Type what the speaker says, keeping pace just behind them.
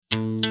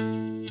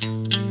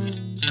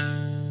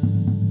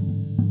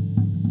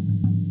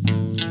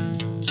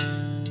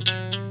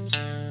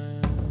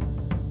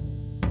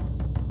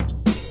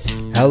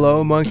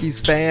Hello, Monkeys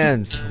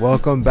fans.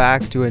 Welcome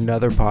back to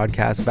another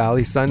podcast,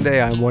 Valley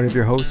Sunday. I'm one of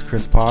your hosts,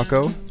 Chris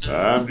Paco.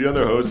 I'm the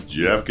other host,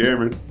 Jeff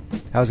Cameron.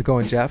 How's it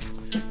going, Jeff?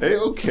 Hey,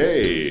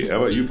 okay. How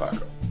about you,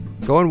 Paco?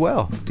 Going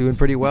well. Doing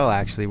pretty well,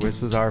 actually.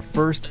 This is our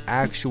first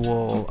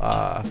actual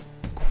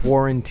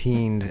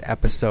quarantined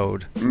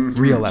episode,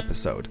 real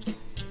episode.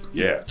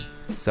 Yeah.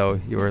 So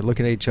you were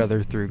looking at each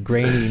other through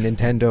grainy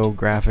Nintendo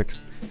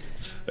graphics.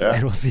 Yeah.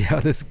 And we'll see how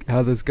this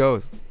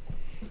goes.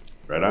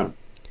 Right on.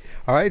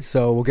 All right,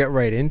 so we'll get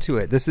right into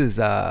it. This is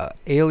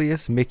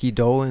Alias Mickey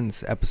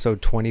Dolenz,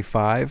 episode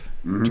 25,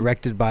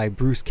 directed by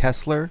Bruce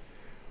Kessler,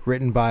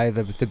 written by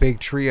the big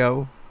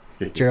trio,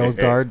 Gerald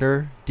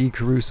Gardner, Dee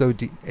Caruso,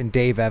 and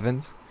Dave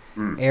Evans.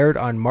 Aired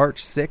on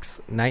March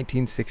 6th,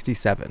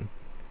 1967.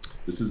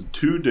 This is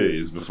 2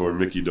 days before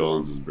Mickey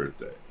Dolenz'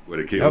 birthday when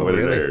it came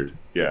really? it aired.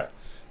 Yeah.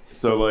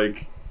 So,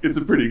 it's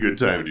a pretty good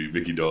time to be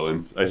Mickey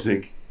Dolenz, I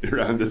think,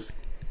 around this.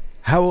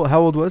 How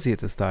old was he at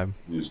this time?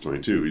 He was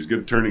 22. He's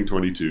good turning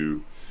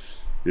 22.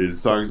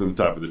 His song's on the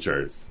top of the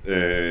charts,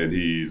 and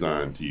he's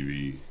on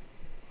TV.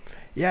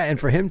 Yeah, and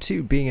for him,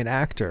 too, being an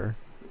actor,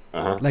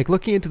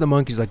 looking into the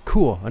Monkees,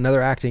 cool, another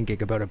acting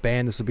gig about a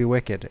band, this will be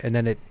wicked. And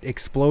then it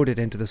exploded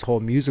into this whole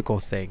musical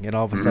thing, and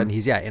all of a sudden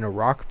he's, in a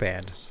rock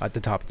band at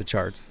the top of the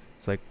charts.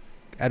 It's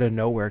out of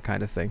nowhere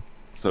kind of thing.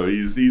 So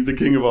he's the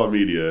king of all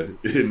media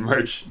in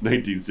March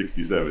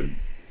 1967.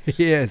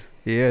 He is.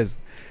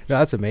 No,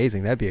 that's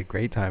amazing. That'd be a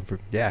great time to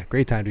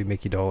be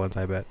Mickey Dolenz,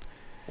 I bet.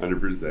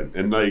 100%.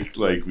 And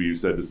like we've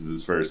said, this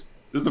is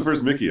the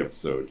first Mickey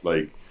episode.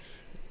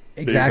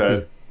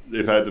 Exactly.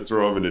 They've had to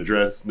throw him in a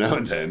dress now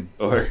and then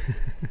or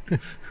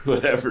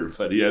whatever,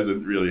 but he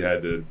hasn't really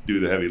had to do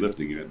the heavy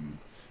lifting yet. And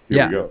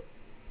here we go.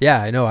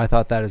 Yeah, I know. I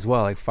thought that as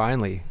well.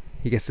 Finally,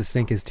 he gets to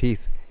sink his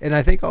teeth. And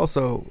I think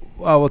also,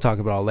 we'll talk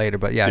about it all later,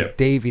 but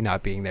Davey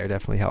not being there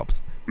definitely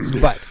helps.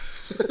 But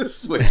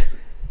wait.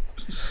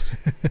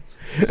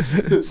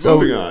 So,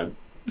 moving on.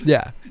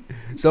 Yeah.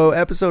 So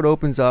episode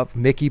opens up,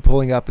 Mickey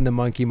pulling up in the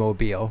monkey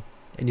mobile,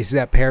 and you see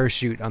that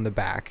parachute on the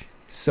back.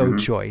 So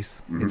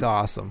choice. It's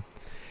awesome.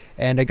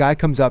 And a guy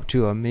comes up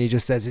to him, and he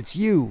just says, "It's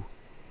you."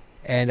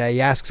 And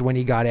he asks when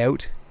he got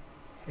out.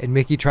 And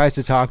Mickey tries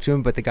to talk to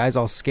him, but the guy's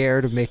all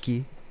scared of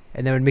Mickey.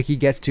 And then when Mickey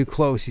gets too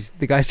close,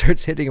 the guy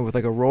starts hitting him with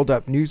a rolled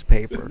up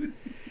newspaper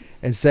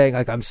and saying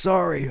I'm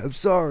sorry. I'm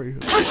sorry.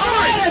 I'm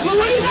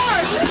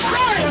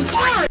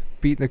sorry.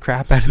 Beating the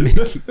crap out of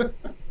Mickey.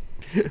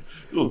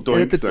 Little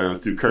doink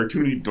sounds too.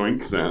 Cartoony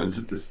doink sounds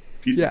that this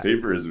piece of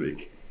paper is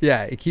making.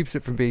 Yeah, it keeps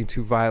it from being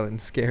too violent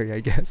and scary, I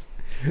guess.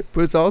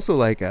 But it's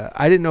also I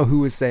didn't know who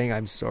was saying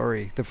I'm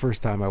sorry the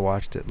first time I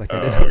watched it. I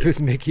didn't know if it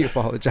was Mickey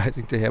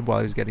apologizing to him while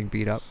he was getting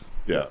beat up.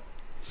 Yeah.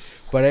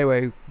 But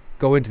anyway,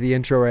 go into the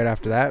intro right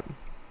after that.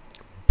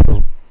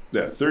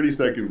 Yeah, 30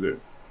 seconds in.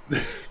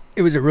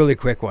 It was a really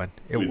quick one.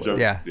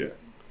 Yeah.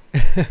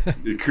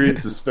 It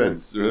creates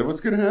suspense. What's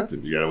going to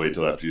happen? You got to wait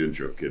till after the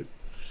intro,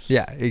 kids.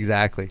 Yeah,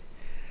 exactly.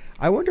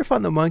 I wonder if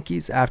on the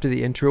Monkees, after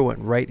the intro went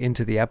right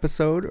into the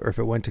episode, or if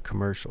it went to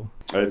commercial.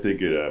 I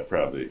think it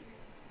probably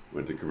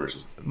went to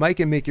commercials. Mike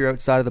and Mickey are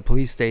outside of the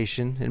police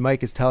station, and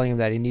Mike is telling him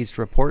that he needs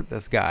to report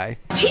this guy.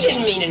 He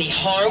didn't mean any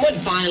harm. What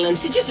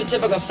violence? He's just a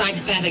typical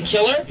psychopathic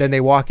killer. Then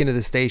they walk into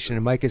the station,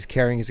 and Mike is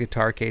carrying his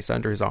guitar case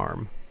under his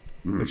arm,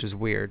 which is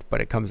weird, but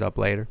it comes up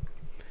later.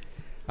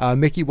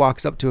 Mickey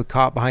walks up to a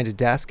cop behind a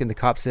desk, and the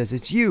cop says,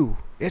 "It's you!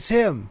 It's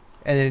him!"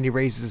 And then he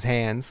raises his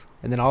hands,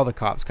 and then all the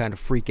cops kind of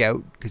freak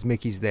out because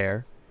Mickey's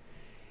there.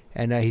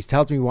 And he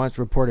tells him he wants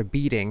to report a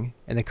beating,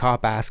 and the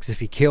cop asks if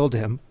he killed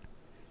him.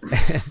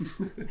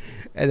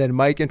 And then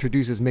Mike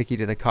introduces Mickey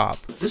to the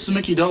cop. "This is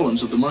Mickey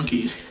Dolenz of the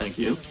Monkees, thank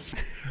you."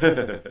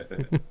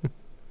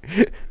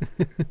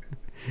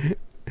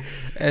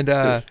 And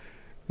the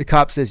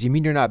cop says, "You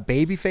mean you're not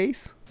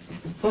Babyface?"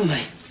 Well,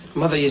 my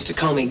mother used to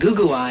call me Goo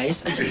Goo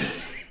Eyes.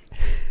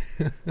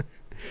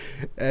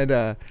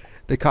 And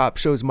the cop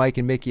shows Mike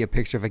and Mickey a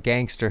picture of a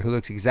gangster who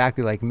looks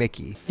exactly like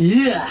Mickey.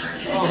 Yeah.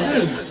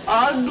 Oh,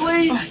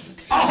 ugly.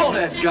 Oh,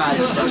 that guy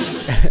is ugly.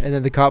 And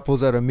then the cop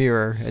pulls out a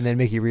mirror, and then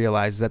Mickey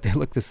realizes that they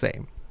look the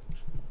same.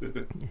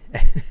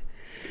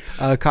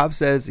 Cop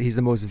says he's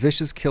the most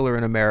vicious killer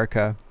in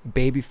America,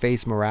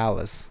 Babyface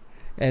Morales.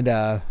 And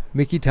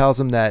Mickey tells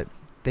him that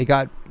they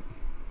got...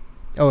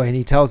 Oh, and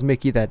he tells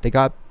Mickey that they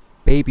got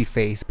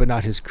Babyface, but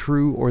not his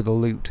crew or the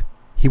loot.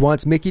 He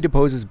wants Mickey to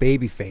pose as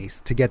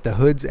Babyface to get the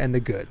hoods and the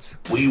goods.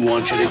 "We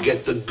want you to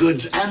get the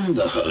goods and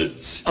the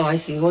hoods." Oh, I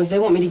see. Well, they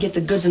want me to get the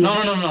goods and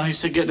the... No. He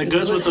said get the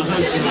goods with the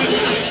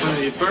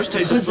hoods. You first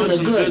take the goods and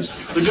the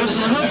goods. The goods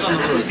and the hoods on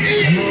the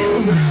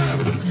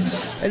hoods.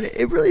 And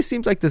it really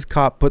seems like this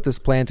cop put this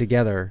plan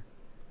together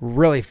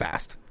really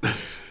fast.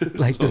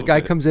 This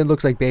guy comes in,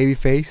 looks like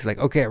Babyface. He's like,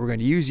 "Okay, we're going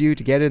to use you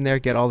to get in there,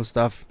 get all the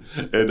stuff."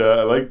 And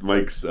I like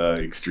Mike's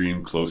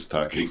extreme close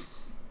talking.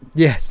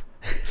 Yes.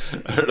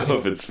 I don't know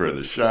if it's for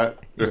the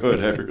shot or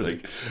whatever.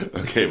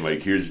 "Okay,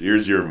 Mike, here's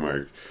your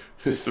mark.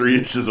 3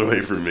 inches away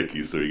from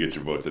Mickey, so we get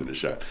you both in the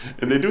shot."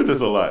 And they do this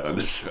a lot on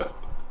the show.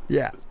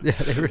 Yeah,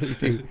 they really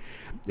do.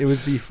 It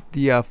was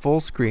the full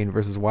screen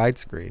versus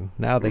widescreen.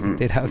 Now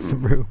they'd have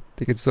some room.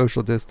 They could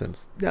social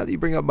distance. Now that you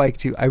bring up Mike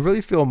too, I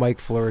really feel Mike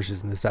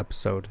flourishes in this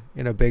episode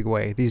in a big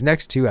way. These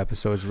next two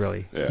episodes,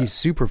 really, he's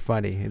super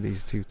funny in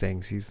these two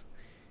things.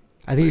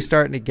 I think he's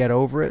starting to get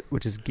over it,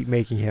 which is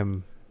making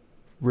him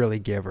really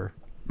giver.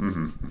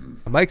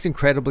 Mike's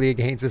incredibly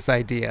against this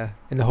idea,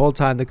 and the whole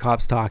time the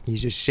cop's talking,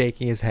 he's just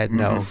shaking his head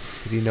no,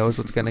 because he knows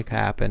what's going to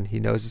happen. He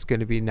knows it's going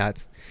to be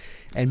nuts,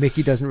 and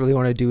Mickey doesn't really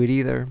want to do it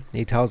either.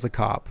 He tells the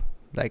cop,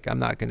 like, I'm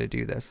not going to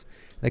do this.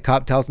 The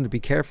cop tells him to be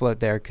careful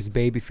out there because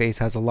Babyface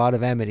has a lot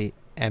of enemies.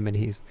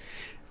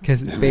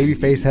 Because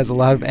Babyface has a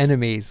lot of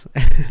enemies,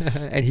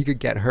 and he could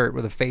get hurt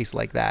with a face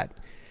like that.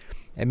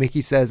 And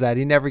Mickey says that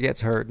he never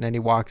gets hurt, and then he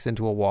walks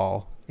into a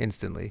wall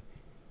instantly.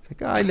 It's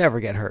like, oh, I never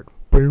get hurt.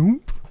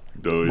 Boom.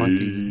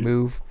 Monkeys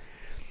move.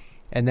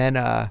 And then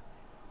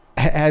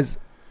as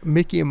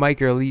Mickey and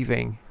Mike are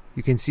leaving,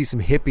 you can see some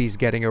hippies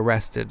getting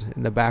arrested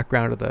in the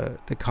background of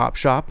the cop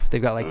shop.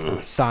 They've got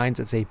like signs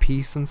that say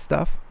peace and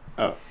stuff.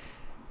 Oh.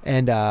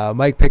 And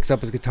Mike picks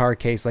up his guitar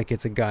case like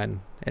it's a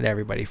gun, and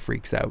everybody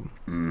freaks out.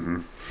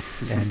 And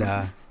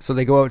so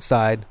they go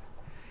outside,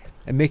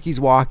 and Mickey's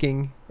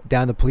walking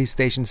down the police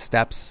station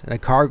steps, and a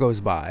car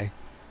goes by,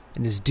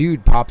 and this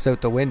dude pops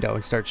out the window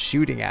and starts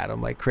shooting at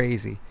him like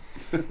crazy.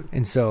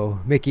 And so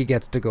Mickey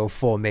gets to go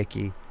full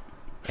Mickey,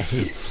 and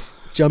he's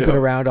jumping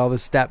around all the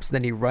steps, and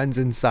then he runs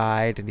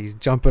inside, and he's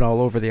jumping all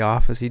over the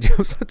office. He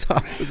jumps on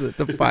top of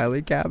the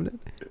filing cabinet.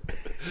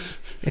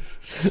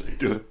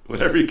 Do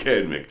whatever you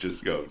can, Mick.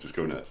 Just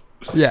go nuts.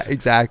 Yeah,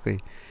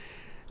 exactly.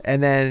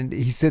 And then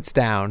he sits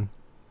down,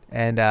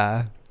 and he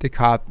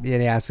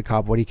asks the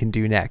cop what he can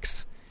do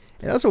next.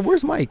 And also,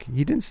 where's Mike?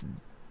 He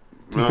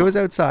goes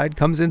outside,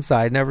 comes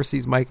inside, never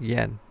sees Mike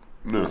again.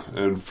 No,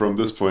 and from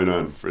this point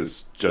on,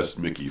 it's just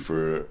Mickey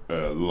for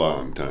a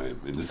long time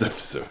in this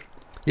episode.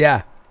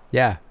 Yeah,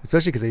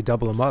 especially because they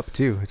double him up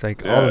too. It's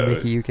like all the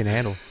Mickey you can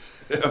handle.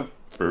 Yeah,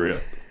 for real.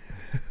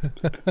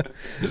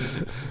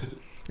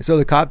 So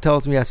the cop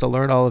tells him he has to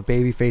learn all of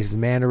Babyface's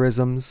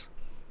mannerisms,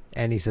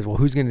 and he says, well,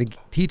 who's going to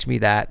teach me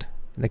that?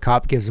 And the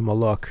cop gives him a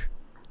look,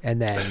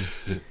 and then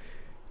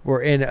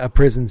we're in a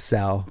prison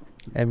cell,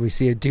 and we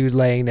see a dude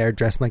laying there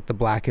dressed in like the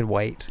black and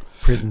white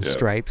prison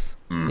stripes,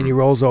 and he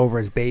rolls over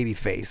as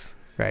Babyface,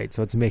 right?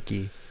 So it's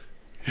Mickey.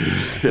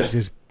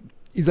 Yes.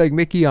 He's like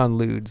Mickey on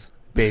lewds,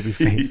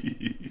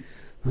 Babyface.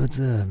 What's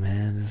up,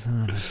 man?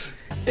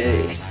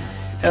 Hey,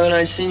 haven't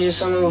I seen you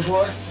somewhere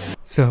before?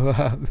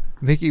 So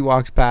Mickey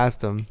walks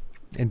past him,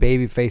 and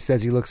Babyface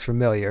says he looks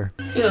familiar.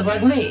 You look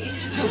like me,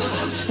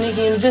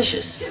 sneaky and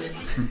vicious.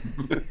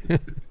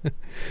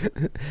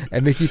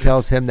 And Mickey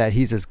tells him that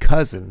he's his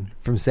cousin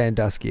from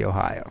Sandusky,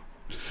 Ohio.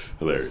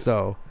 Hilarious.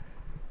 So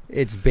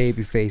it's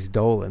Babyface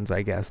Dolan's,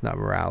 I guess, not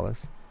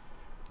Morales.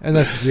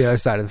 Unless it's the other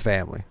side of the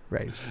family,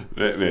 right?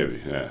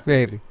 Maybe, yeah.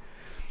 Maybe.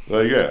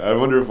 Well, yeah, I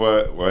wonder if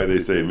why they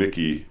say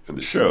Mickey in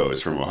the show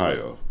is from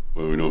Ohio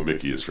when we know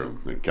Mickey is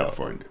from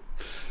California.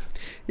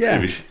 Yeah.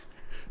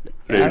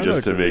 Maybe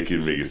just to make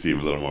it seem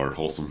a little more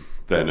wholesome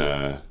than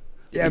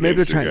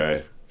maybe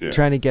they're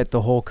trying to get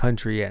the whole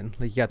country in.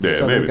 Like, you got the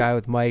southern guy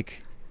with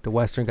Mike, the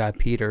western guy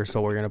Peter,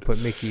 so we're going to put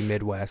Mickey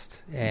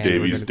Midwest. And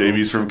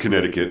Davies from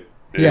Connecticut.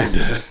 And,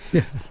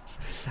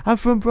 I'm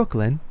from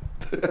Brooklyn.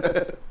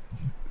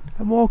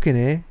 I'm walking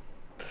here.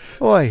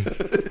 Oi,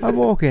 I'm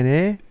walking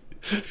here.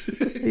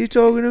 Are you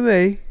talking to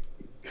me?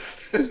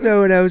 There's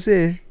no one else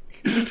here.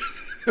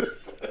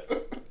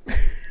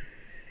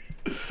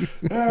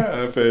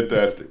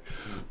 Fantastic.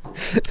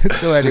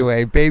 So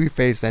anyway,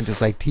 Babyface then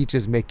just like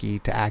teaches Mickey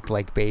to act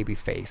like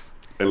Babyface.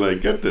 And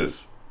like, get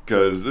this,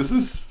 because this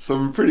is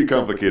some pretty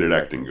complicated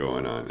acting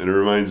going on. And it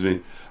reminds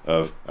me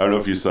of, I don't know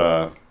if you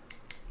saw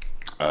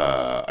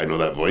I Know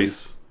That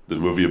Voice, the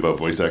movie about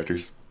voice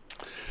actors.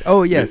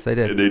 Oh, yes, I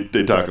did.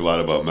 They talk a lot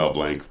about Mel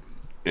Blanc.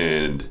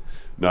 And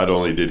not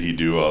only did he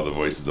do all the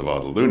voices of all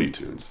the Looney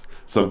Tunes,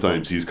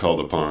 sometimes he's called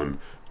upon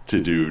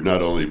to do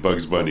not only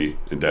Bugs Bunny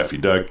and Daffy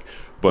Duck,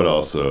 but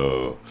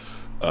also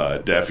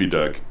Daffy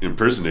Duck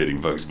impersonating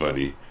Bugs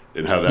Bunny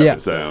and how that would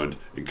sound,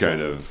 and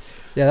kind of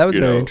that was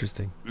very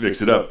interesting.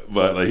 Mix it up.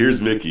 But like,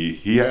 here's Mickey.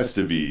 He has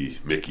to be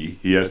Mickey.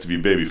 He has to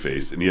be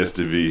Babyface, and he has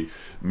to be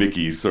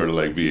Mickey, sort of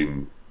like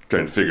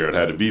trying to figure out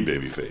how to be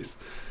Babyface.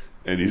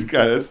 And he's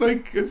got it's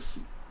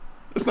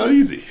not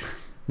easy.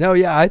 No,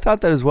 yeah, I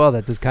thought that as well.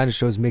 That this kind of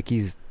shows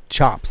Mickey's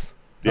chops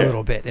a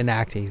little bit in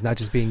acting. He's not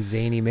just being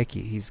zany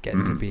Mickey. He's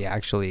getting to be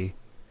actually.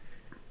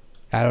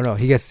 I don't know.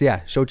 He gets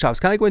show chops.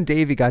 Kind of like when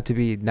Davey got to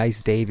be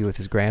nice Davey with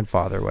his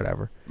grandfather or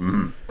whatever.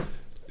 Mm-hmm.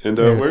 And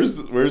where's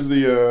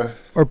the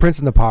or Prince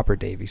and the Pauper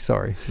Davey?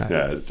 Sorry.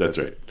 Yeah, that's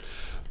right.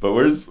 But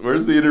where's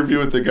the interview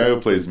with the guy who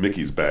plays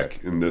Mickey's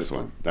back in this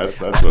one? That's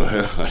what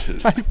I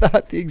wanted. I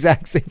thought the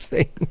exact same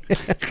thing.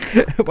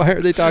 Why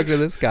are they talking to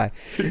this guy?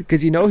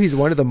 Because he's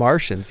one of the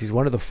Martians. He's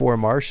one of the 4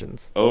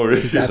 Martians. Oh, really?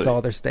 Because that's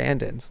all their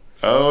stand-ins.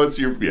 Oh, that's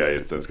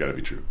got to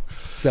be true.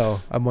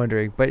 So I'm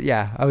wondering, but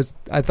yeah,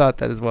 I thought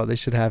that as well. They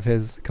should have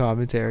his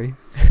commentary.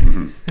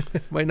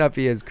 Might not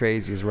be as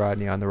crazy as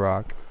Rodney on the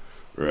Rock.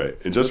 Right.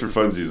 And just for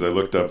funsies, I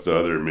looked up the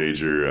other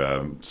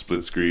major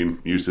split screen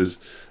uses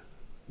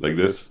like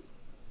this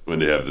when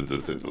they have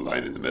the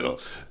line in the middle.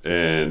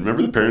 And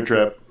remember the Parent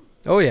Trap?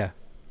 Oh, yeah.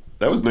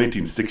 That was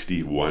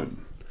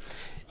 1961.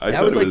 I That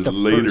thought was it like was the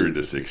later first. in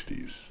the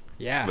 60s.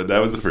 Yeah. But that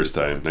was the first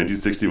time,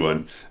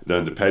 1961.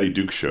 Then the Patty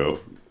Duke Show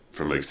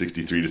from like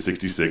 63 to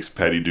 66.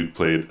 Patty Duke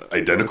played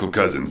identical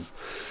cousins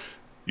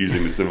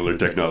using the similar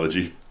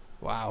technology.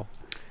 Wow.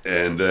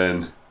 And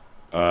then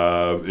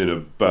in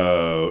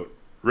about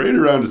right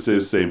around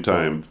the same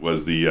time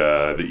was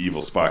the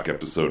evil Spock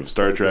episode of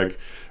Star Trek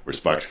where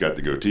Spock's got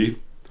the goatee.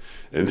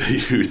 And they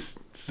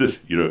use,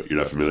 you're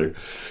not familiar,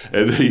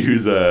 and they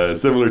use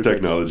similar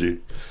technology,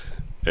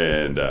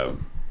 and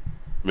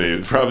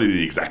probably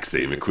the exact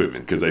same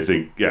equipment, because I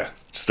think,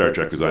 Star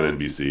Trek was on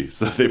NBC,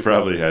 so they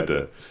probably had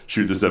to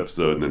shoot this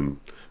episode and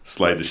then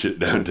slide the shit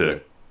down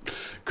to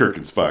Kirk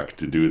and Spock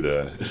to do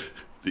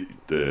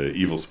the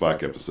evil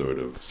Spock episode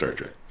of Star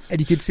Trek. And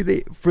you could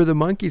see for the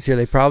monkeys here,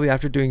 they probably,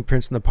 after doing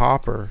Prince and the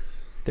Pauper,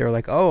 they were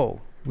like,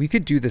 oh, we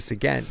could do this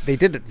again. They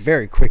did it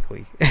very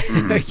quickly.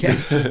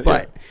 Mm-hmm.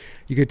 But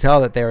you could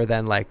tell that they were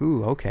then like,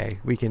 ooh, okay,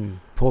 we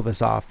can pull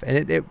this off.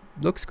 And it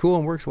looks cool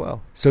and works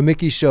well. So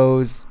Mickey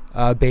shows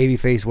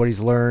Babyface what he's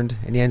learned,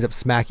 and he ends up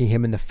smacking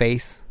him in the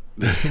face.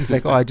 He's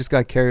like, oh, I just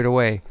got carried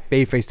away.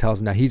 Babyface tells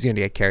him now he's going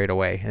to get carried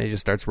away. And he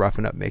just starts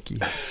roughing up Mickey,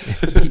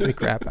 beating the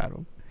crap out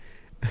of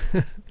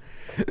him.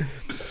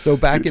 So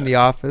back in the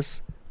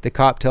office, the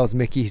cop tells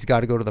Mickey he's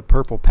got to go to the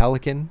Purple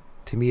Pelican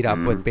to meet up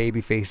with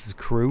Babyface's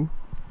crew.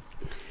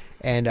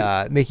 And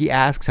Mickey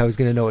asks how he's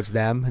going to know it's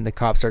them. And the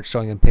cop starts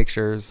showing him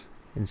pictures.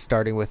 And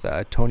starting with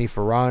Tony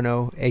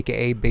Ferrano,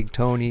 a.k.a. Big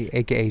Tony,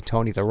 a.k.a.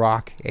 Tony the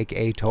Rock,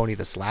 a.k.a. Tony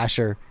the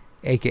Slasher,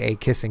 a.k.a.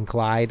 Kissing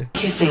Clyde.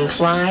 Kissing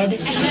Clyde?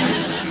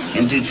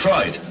 In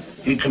Detroit,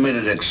 he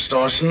committed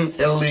extortion,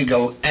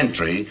 illegal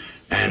entry,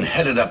 and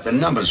headed up the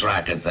numbers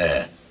racket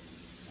there.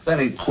 Then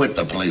he quit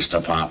the police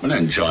department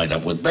and joined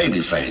up with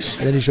Babyface.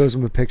 And then he shows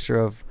him a picture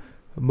of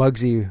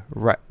Muggsy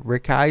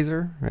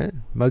Rickizer, right?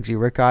 Muggsy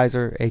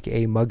Rickizer,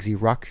 a.k.a. Muggsy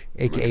Ruck,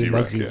 a.k.a.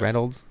 Muggsy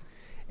Reynolds,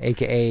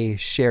 a.k.a.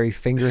 Sherry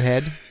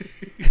Fingerhead.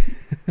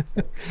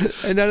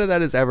 And none of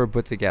that is ever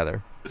put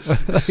together.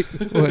 Like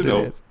what it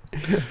is.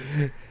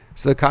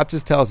 So the cop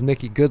just tells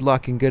Mickey good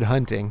luck and good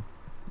hunting.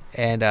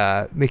 And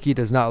Mickey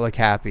does not look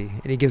happy.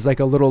 And he gives like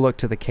a little look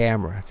to the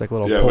camera. It's like a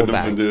little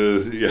pullback.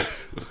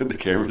 When the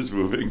camera's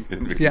moving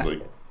and Mickey's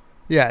like...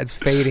 Yeah, it's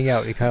fading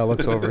out. He kind of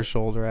looks over his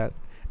shoulder at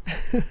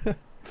it.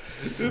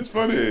 It's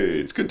funny.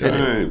 It's good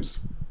times.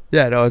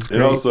 Yeah, no, it's great.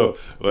 And also,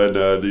 when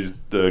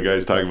the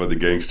guys talking about the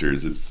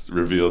gangsters, it's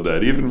revealed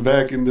that even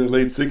back in the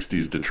late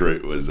 60s,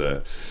 Detroit was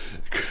a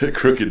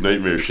crooked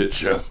nightmare shit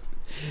show.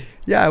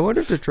 Yeah, I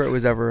wonder if Detroit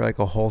was ever like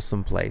a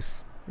wholesome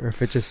place. Or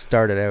if it just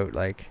started out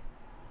like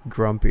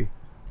grumpy.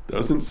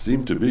 Doesn't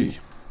seem to be.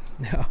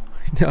 No,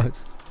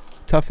 it's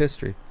tough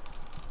history.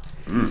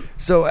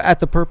 So at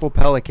the Purple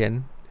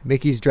Pelican,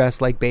 Mickey's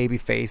dressed like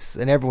Babyface,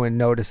 and everyone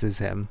notices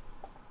him.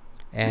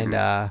 And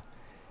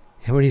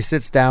when he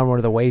sits down, one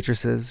of the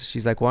waitresses,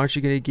 she's like, "Why aren't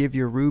you going to give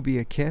your Ruby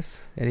a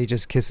kiss?" And he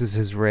just kisses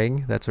his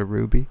ring. That's a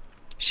ruby.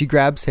 She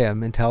grabs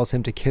him and tells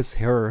him to kiss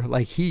her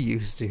like he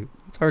used to.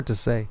 It's hard to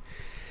say.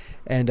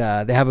 And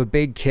they have a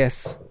big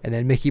kiss, and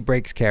then Mickey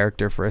breaks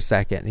character for a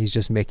second. And he's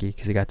just Mickey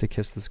because he got to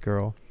kiss this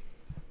girl.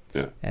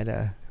 Yeah. And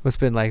it must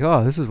have been like,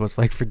 oh, this is what's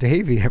like for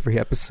Davey every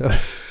episode.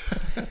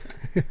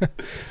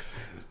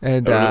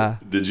 And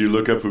did you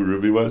look up who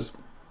Ruby was?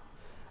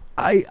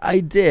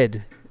 I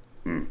did.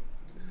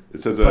 It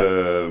says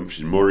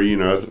she's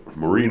Maureen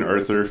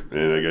Arthur,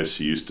 and I guess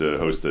she used to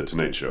host the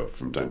Tonight Show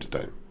from time to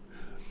time,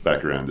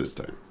 back around this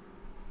time.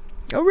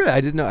 Oh, really?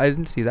 I didn't know. I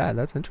didn't see that.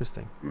 That's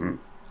interesting. Mm-hmm.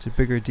 It's a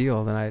bigger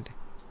deal than I'd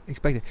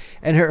expected.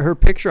 And her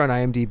picture on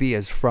IMDb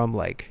is from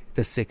like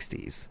the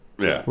 60s.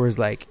 Yeah. Whereas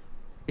like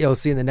you'll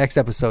see in the next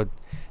episode,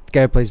 the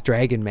guy who plays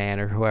Dragon Man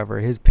or whoever,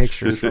 his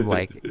picture is from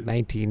like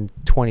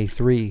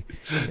 1923.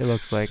 It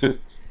looks like.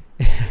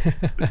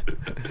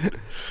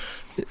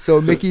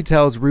 So Mickey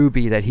tells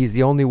Ruby that he's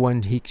the only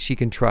one she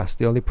can trust,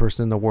 the only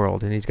person in the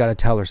world, and he's got to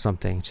tell her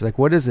something. She's like,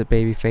 "What is it,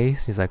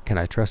 Babyface?" He's like, "Can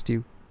I trust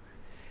you?"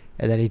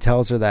 And then he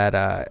tells her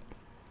that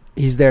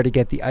he's there to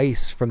get the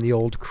ice from the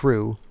old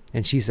crew,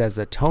 and she says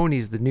that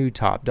Tony's the new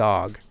top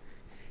dog,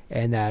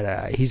 and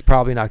that he's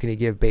probably not going to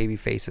give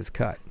Babyface his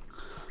cut.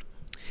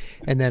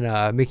 And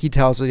then Mickey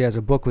tells her he has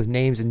a book with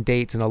names and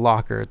dates in a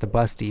locker at the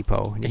bus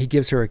depot. And he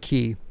gives her a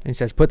key and he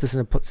says, "Put this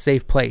in a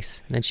safe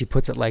place." And then she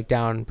puts it like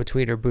down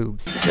between her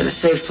boobs. It's in a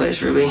safe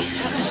place, Ruby.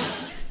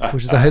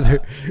 Which is either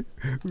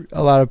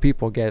a lot of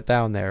people get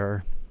down there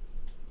or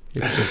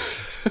it's just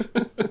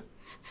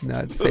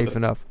not safe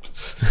enough.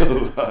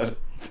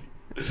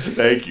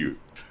 Thank you.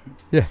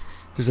 Yeah,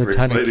 there's a for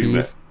ton of explaining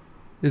keys. that.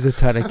 There's a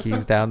ton of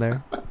keys down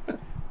there.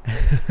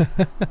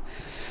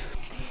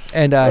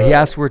 And he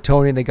asks where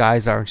Tony and the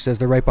guys are, and she says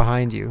they're right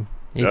behind you.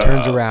 And he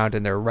turns around,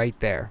 and they're right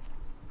there.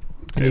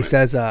 And he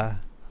says,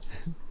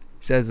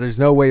 "There's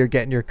no way you're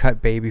getting your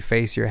cut,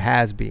 Babyface. You're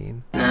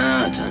has-been."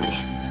 No, Tony.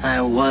 I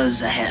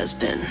was a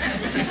has-been.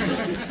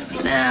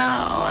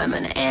 Now I'm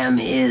an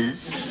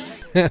am-is.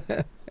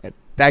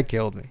 That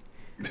killed me.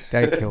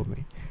 That killed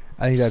me.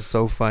 I think that's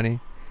so funny.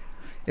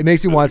 It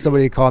makes me want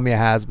somebody to call me a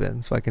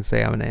has-been so I can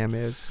say I'm an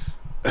am-is.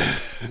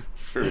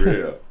 For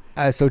real.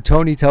 So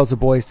Tony tells the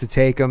boys to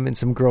take him, and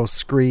some girls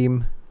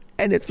scream.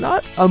 And it's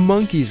not a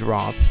monkey's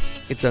romp.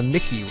 It's a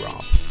Mickey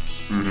romp.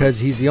 Because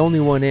he's the only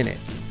one in it.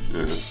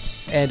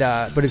 And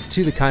but it's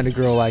to the kind of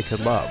girl I could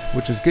love,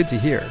 which is good to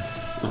hear.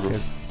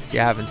 Because you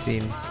haven't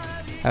seen,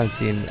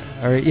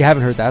 or you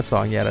haven't heard that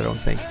song yet, I don't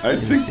think. I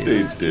think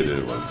they did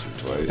it once or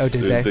twice. Oh,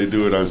 did they? They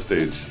do it on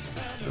stage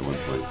at one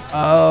point.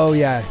 Oh,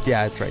 yeah,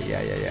 that's right.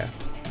 Yeah.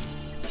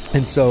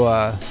 And so,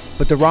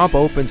 but the romp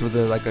opens with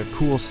a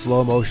cool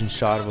slow motion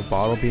shot of a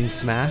bottle being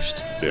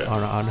smashed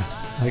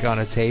on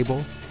a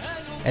table.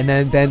 And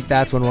then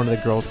that's when one of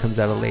the girls comes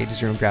out of the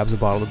ladies' room, grabs a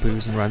bottle of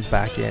booze, and runs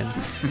back in.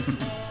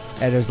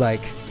 And there's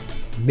like,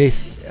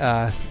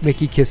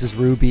 Mickey kisses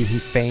Ruby, he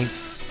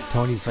faints.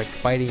 Tony's like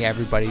fighting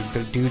everybody.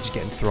 The dude's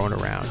getting thrown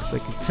around. It's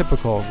like a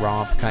typical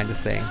romp kind of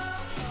thing.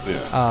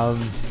 Yeah.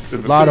 A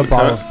lot of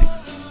bottles.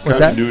 What's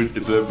that?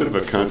 It's a bit of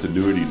a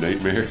continuity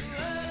nightmare.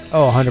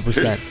 Oh, 100%.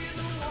 There's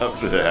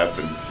stuff that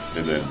happened,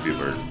 and then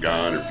people are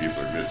gone, or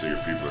people are missing, or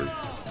people are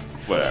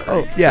whatever.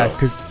 Oh, yeah,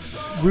 because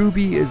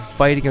Ruby is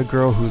fighting a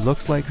girl who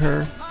looks like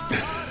her,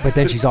 but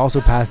then she's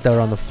also passed out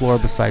on the floor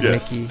beside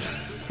Mickey.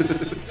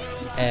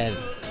 And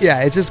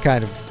yeah, it's just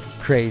kind of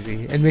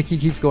crazy. And Mickey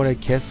keeps going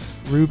to kiss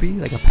Ruby,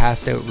 like a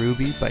passed out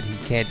Ruby, but he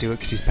can't do it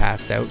because she's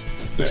passed out,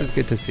 which is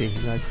good to see.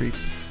 He's not a creep.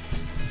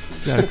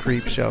 He's not a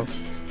creep show.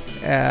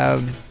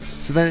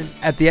 So then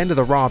at the end of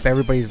the romp,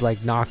 everybody's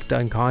like knocked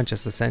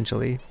unconscious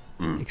essentially,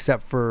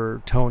 except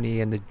for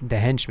Tony and the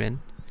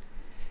henchman.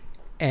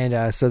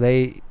 And so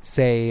they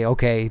say,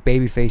 okay,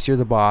 Babyface, you're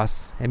the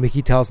boss. And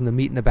Mickey tells him to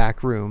meet in the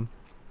back room.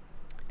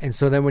 And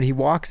so then when he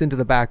walks into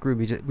the back room,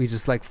 we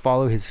just like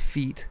follow his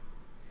feet.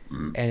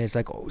 And it's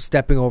like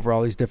stepping over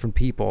all these different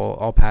people,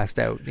 all passed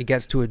out. He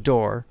gets to a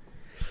door,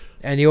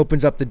 and he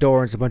opens up the door,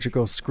 and there's a bunch of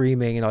girls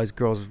screaming, and all these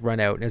girls run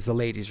out, and it's the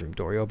ladies' room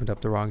door. He opened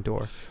up the wrong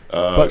door.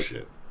 Oh,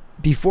 shit.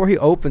 Before he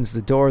opens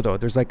the door, though,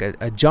 there's like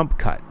a jump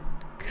cut.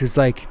 Because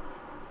like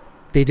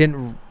they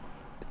didn't...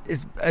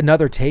 It's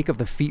another take of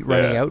the feet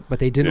running out, but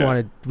they didn't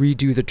want to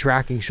redo the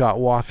tracking shot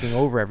walking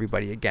over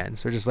everybody again.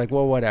 So just like,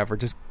 well, whatever.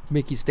 Just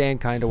Mickey,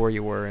 stand kind of where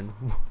you were, and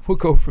we'll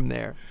go from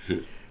there.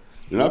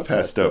 You're not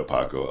passed out,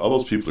 Paco. All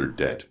those people are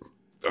dead.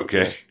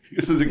 Okay?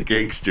 This is a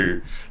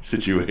gangster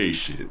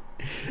situation.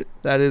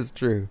 That is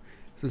true.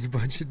 There's a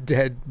bunch of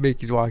dead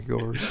Mickeys walking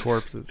over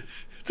corpses.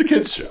 It's a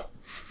kid's show.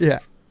 Yeah.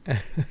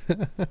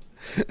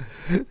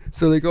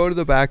 So they go to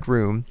the back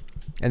room,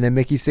 and then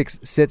Mickey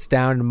sits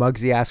down, and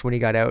Muggsy asks when he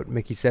got out.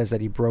 Mickey says that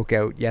he broke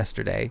out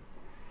yesterday.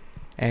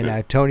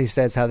 And Tony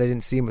says how they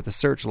didn't see him with the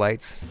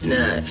searchlights.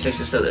 Nah, I fixed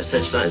it so that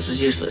searchlights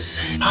was useless.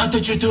 How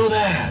did you do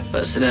that?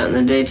 Busted out in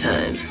the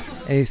daytime.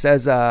 And he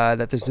says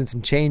that there's been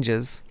some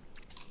changes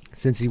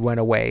since he went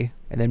away.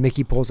 And then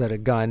Mickey pulls out a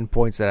gun,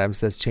 points at him,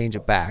 says, change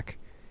it back.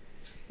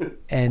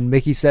 And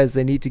Mickey says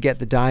they need to get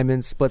the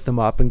diamonds, split them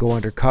up, and go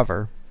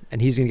undercover.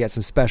 And he's going to get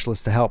some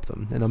specialists to help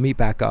them. And they'll meet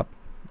back up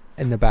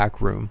in the back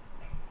room.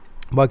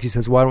 Muggsy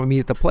says, why don't we meet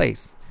at the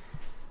place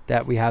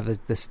that we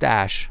have the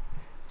stash?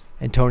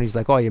 And Tony's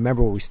like, oh, you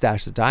remember where we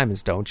stashed the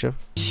diamonds, don't you?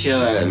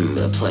 Sure, I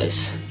remember the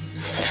place.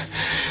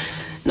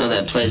 Know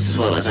that place as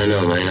well as I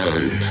know my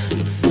own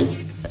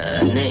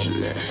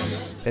name.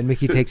 And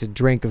Mickey takes a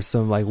drink of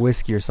some like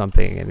whiskey or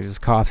something, and he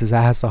just coughs his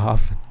ass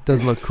off.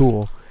 Doesn't look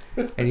cool.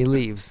 And he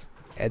leaves.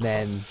 And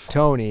then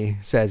Tony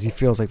says he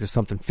feels like there's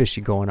something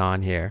fishy going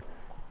on here.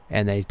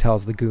 And then he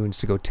tells the goons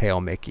to go tail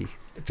Mickey.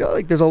 I feel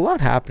like there's a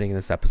lot happening in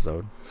this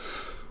episode.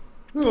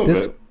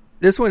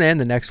 This one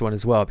and the next one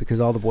as well, because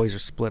all the boys are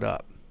split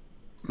up.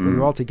 When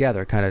they're all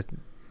together, kind of,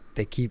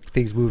 they keep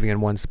things moving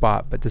in one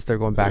spot, but they're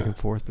going back and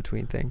forth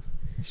between things.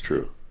 It's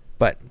true.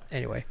 But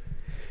anyway,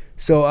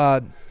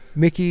 so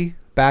Mickey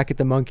back at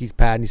the monkey's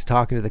pad, and he's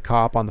talking to the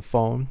cop on the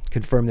phone,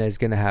 confirmed that he's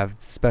going to have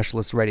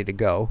specialists ready to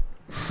go.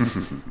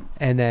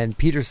 And then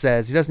Peter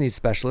says he doesn't need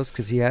specialists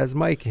because he has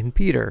Mike and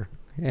Peter.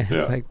 And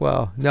it's like,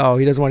 well, no,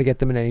 he doesn't want to get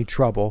them in any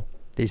trouble.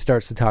 He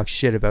starts to talk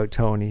shit about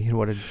Tony and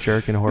what a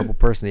jerk and a horrible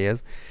person he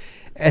is.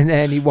 And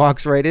then he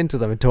walks right into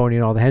them, and Tony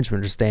and all the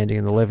henchmen are standing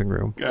in the living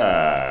room.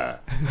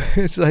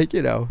 It's like,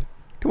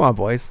 come on,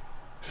 boys.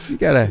 You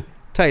got to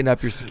tighten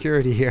up your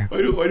security here.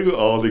 Why do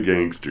all the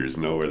gangsters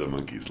know where the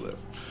monkeys live?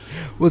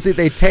 Well, see,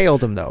 they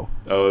tailed him, though.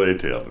 Oh, they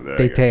tailed him.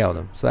 They tailed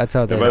him. So that's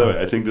how they... And by the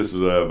way, I think this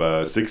was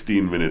about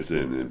 16 minutes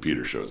in, and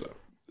Peter shows up.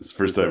 It's the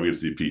first time we get to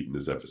see Pete in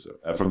this episode.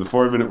 From the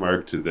 4-minute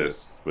mark to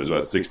this was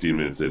about 16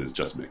 minutes in. It's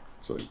just Mick.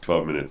 So like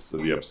 12 minutes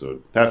of the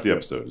episode. Half the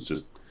episode is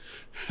just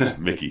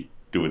Mickey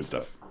doing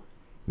stuff.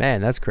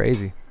 Man, that's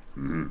crazy.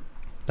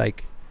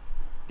 Like,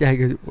 yeah,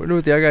 I wonder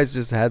if the other guys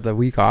just had the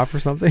week off or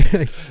something.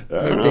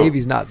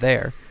 Davey's not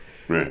there.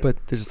 Right.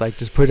 But they're just like,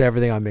 just put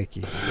everything on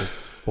Mickey.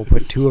 We'll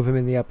put 2 of him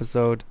in the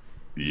episode.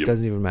 Yep.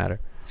 Doesn't even matter.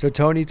 So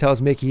Tony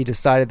tells Mickey he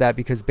decided that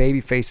because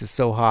Babyface is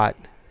so hot,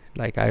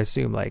 like I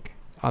assume like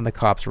on the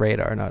cops'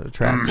 radar, not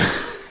attractive,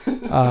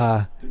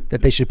 that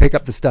they should pick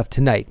up the stuff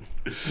tonight.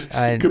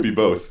 And could be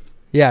both.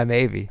 Yeah,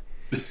 maybe.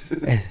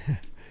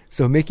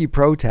 So Mickey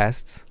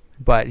protests,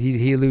 but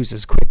he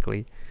loses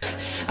quickly.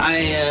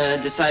 I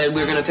decided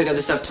we were gonna pick up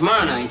the stuff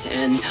tomorrow night,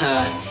 and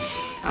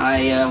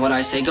what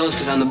I say goes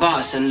because I'm the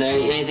boss, and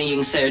anything you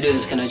can say or do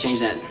that's gonna change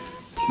that.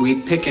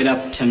 We pick it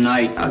up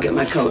tonight. I'll get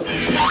my coat.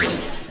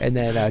 And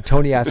then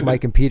Tony asks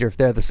Mike and Peter if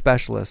they're the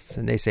specialists,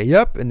 and they say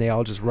yep, and they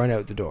all just run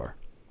out the door.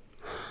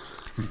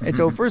 And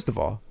so first of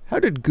all, how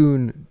did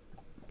Goon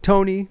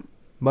Tony,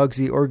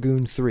 Muggsy, or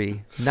Goon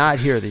 3 not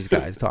hear these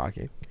guys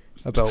talking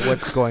about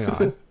what's going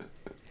on?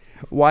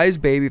 Why is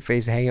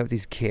Babyface hanging out with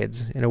these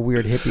kids in a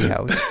weird hippie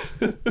house?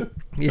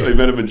 Yeah. They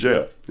met him in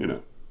jail, you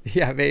know.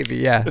 Yeah, maybe,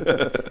 yeah.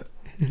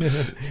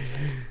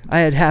 I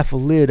had half a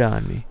lid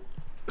on me.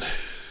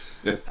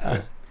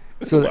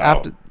 So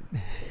Wow.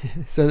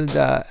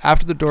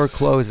 after the door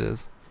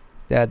closes,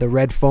 the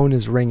red phone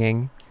is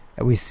ringing,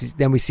 and we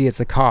see it's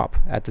the cop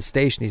at the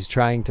station. He's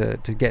trying to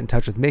get in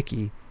touch with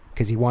Mickey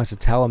because he wants to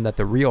tell him that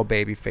the real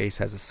Babyface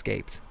has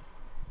escaped,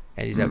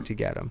 and he's out to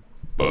get him.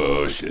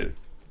 Bullshit.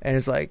 And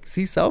it's like,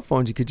 see, cell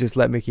phones, you could just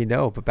let Mickey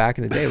know. But back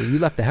in the day, when you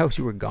left the house,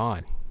 you were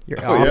gone.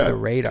 You're off the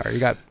radar. You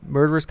got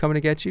murderers coming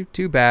to get you?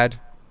 Too bad.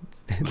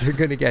 They're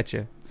going to get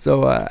you.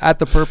 So at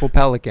the Purple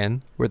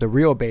Pelican, where the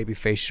real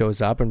Babyface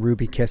shows up and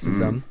Ruby kisses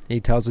him, he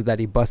tells her that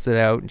he busted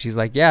out. And she's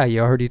like, yeah, you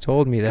already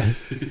told me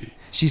this.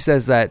 She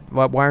says that,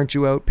 why aren't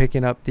you out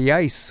picking up the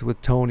ice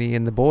with Tony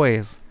and the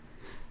boys?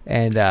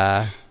 And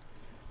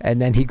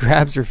then he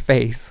grabs her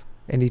face.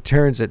 And he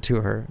turns it to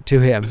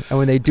him. And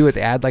when they do it,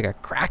 they add like a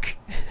crack,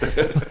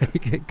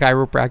 like a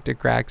chiropractic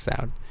crack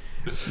sound,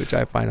 which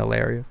I find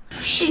hilarious.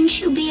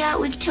 Shouldn't you be out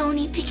with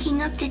Tony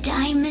picking up the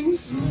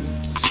diamonds?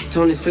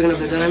 Tony's picking up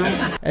the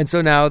diamonds? And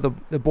so now the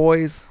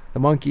boys, the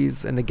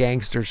monkeys, and the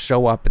gangsters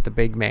show up at the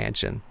big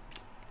mansion.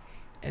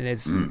 And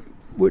it's,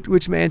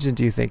 which mansion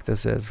do you think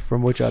this is?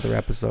 From which other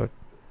episode?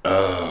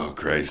 Oh,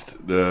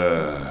 Christ.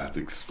 The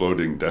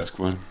exploding desk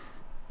one?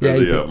 Yeah,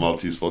 Or the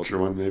Maltese Vulture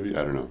one, maybe?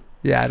 I don't know.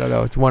 Yeah, I don't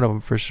know. It's one of them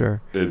for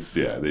sure.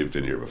 They've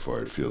been here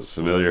before. It feels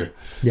familiar.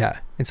 Yeah.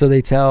 And so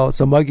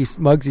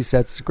Muggsy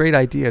says it's a great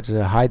idea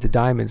to hide the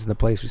diamonds in the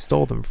place we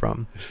stole them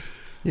from.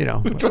 You know,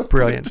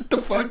 brilliant. What the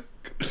fuck?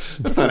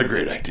 That's not a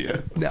great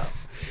idea. No.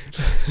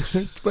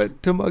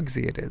 But to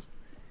Muggsy it is.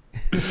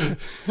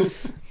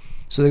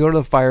 So they go to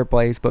the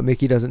fireplace, but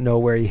Mickey doesn't know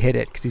where he hid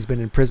it because he's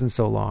been in prison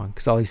so long,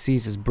 because all he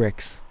sees is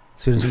bricks.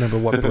 So he doesn't remember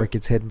what brick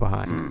it's hidden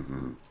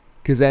behind.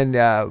 Because then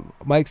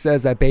Mike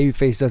says that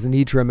Babyface doesn't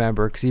need to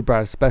remember because he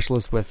brought a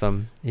specialist with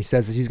him. He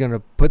says that he's going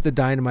to put the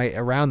dynamite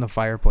around the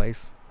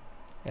fireplace.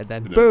 And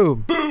then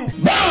boom. Boom!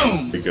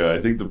 Boom! Like, I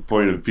think the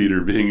point of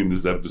Peter being in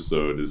this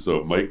episode is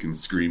so Mike can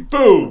scream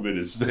boom in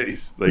his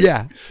face. Like,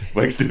 yeah.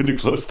 Mike's doing the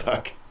close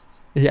talk.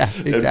 Yeah,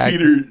 exactly. And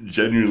Peter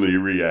genuinely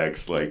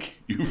reacts like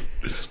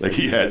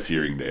he has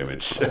hearing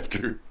damage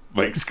after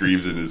Mike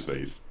screams in his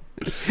face.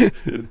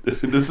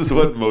 This is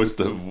what most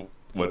of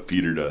what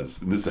Peter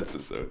does in this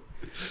episode.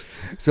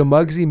 So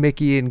Muggsy,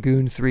 Mickey, and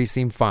Goon 3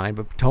 seem fine,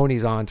 but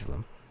Tony's on to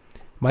them.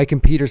 Mike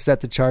and Peter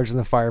set the charge in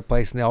the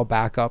fireplace, and they all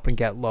back up and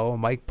get low.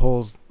 And Mike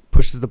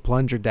pushes the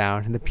plunger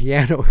down, and the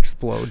piano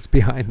explodes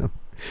behind them.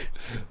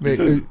 He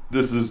says,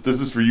 "This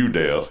is for you,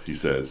 Dale." He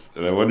says,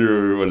 and I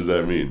wonder, what does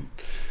that mean?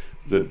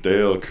 Is that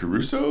Dale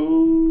Caruso?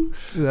 Ooh,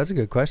 that's a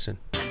good question.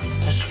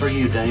 That's for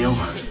you, Dale.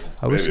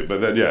 Maybe,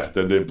 but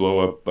then they blow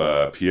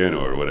up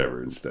piano or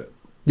whatever instead.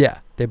 Yeah,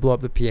 they blow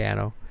up the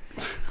piano.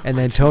 And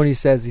then Tony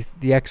says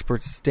the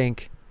experts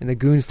stink, and the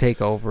goons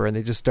take over, and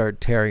they just start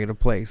tearing it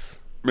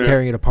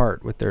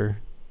apart with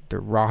their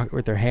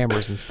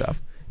hammers and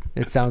stuff.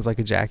 It sounds like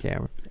a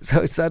jackhammer.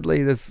 So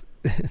suddenly this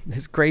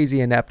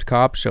crazy inept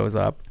cop shows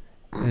up,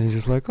 and he's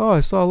just like, "Oh, I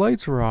saw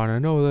lights were on. I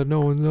know that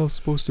no one else is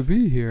supposed to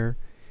be here."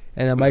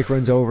 And then Mike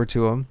runs over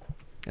to him,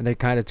 and they're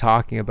kind of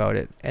talking about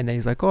it. And then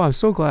he's like, "Oh, I'm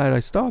so glad I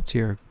stopped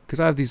here because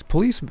I have these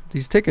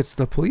tickets to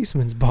the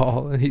policeman's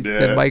ball." And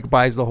then Mike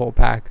buys the whole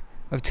pack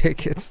of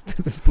tickets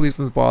to this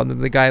policeman's ball, and then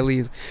the guy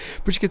leaves.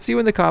 But you can see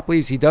when the cop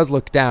leaves, he does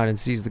look down and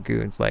sees the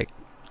goons. Like,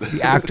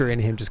 the actor in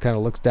him just kind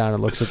of looks down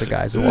and looks at the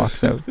guys and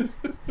walks out.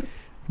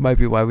 Might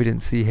be why we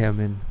didn't see him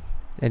in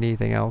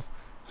anything else.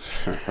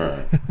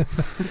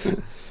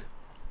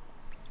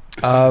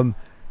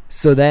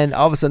 So then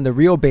all of a sudden the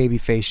real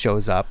Babyface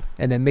shows up,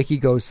 and then Mickey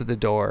goes to the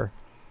door,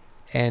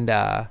 and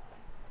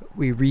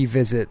we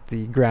revisit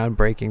the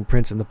groundbreaking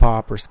Prince and the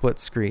Pauper split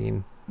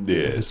screen.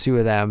 Yes. The two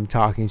of them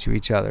talking to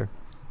each other.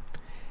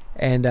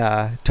 And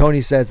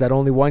Tony says that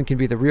only one can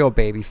be the real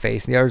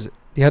Babyface, and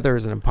the other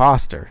is an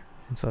imposter.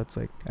 And so it's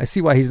like, I see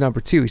why he's number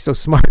 2. He's so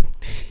smart.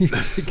 He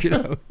figured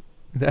out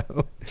that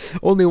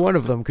only one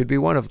of them could be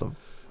one of them.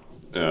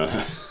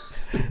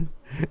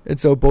 And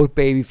so both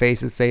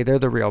Babyfaces say they're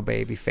the real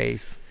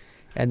Babyface.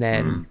 And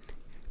then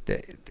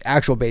the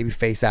actual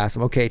Babyface asks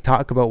him, "Okay,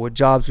 talk about what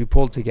jobs we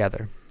pulled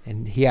together."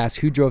 And he asks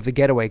who drove the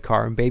getaway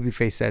car, and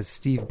Babyface says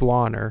Steve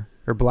Blauner.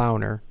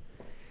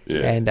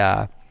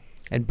 Yeah.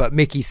 But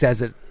Mickey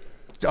says it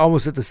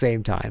almost at the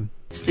same time.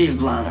 Steve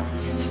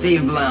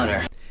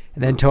Blauner.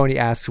 And then Tony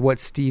asks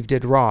what Steve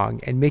did wrong,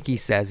 and Mickey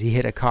says he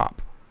hit a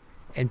cop.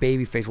 And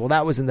Babyface, well,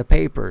 that was in the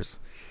papers.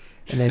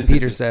 And then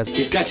Peter says,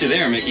 He's got you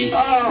there, Mickey.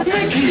 God,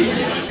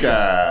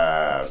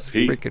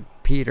 Pete. freaking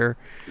Peter.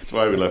 That's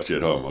why we left you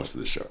at home most of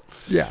the show.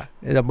 Yeah.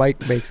 And the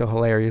mic makes a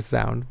hilarious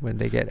sound when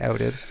they get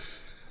outed.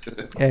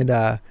 And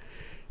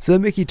so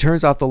then Mickey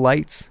turns off the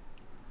lights,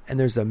 and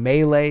there's a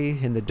melee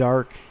in the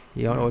dark.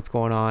 You don't know what's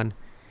going on.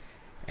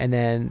 And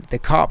then the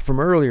cop from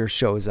earlier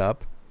shows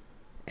up,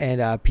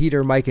 and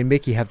Peter, Mike, and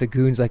Mickey have the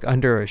goons like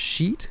under a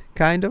sheet,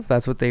 kind of.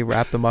 That's what they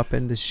wrapped them up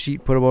in, the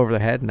sheet, put them over their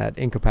head, and that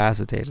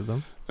incapacitated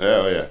them.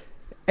 Oh, yeah.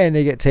 And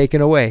they get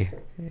taken away.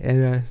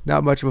 And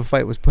not much of a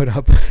fight was put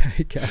up,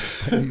 I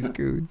guess, by these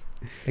goons.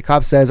 The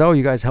cop says, oh,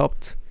 you guys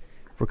helped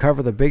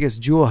recover the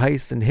biggest jewel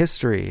heist in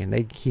history.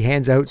 And he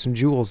hands out some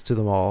jewels to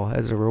them all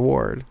as a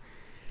reward.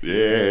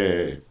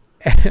 Yeah.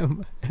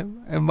 And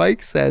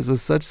Mike says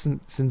with such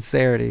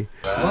sincerity,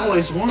 I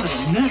always wanted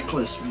a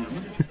necklace,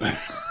 man.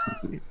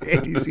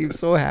 and he seems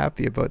so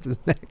happy about this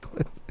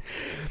necklace.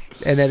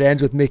 And it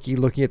ends with Mickey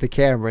looking at the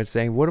camera and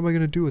saying, what am I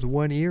going to do with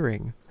one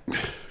earring?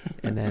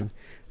 And then,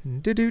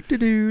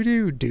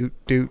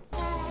 do-do-do-do-do-do-do.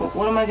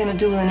 What am I gonna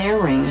do with an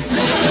earring?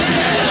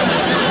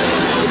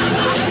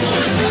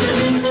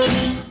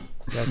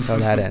 That's how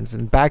that ends.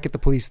 And back at the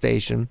police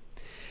station,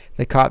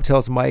 the cop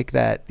tells Mike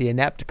that the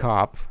inept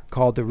cop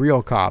called the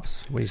real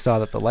cops when he saw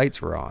that the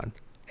lights were on,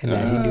 and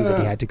that he knew that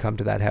he had to come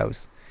to that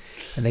house.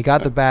 And they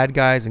got the bad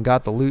guys and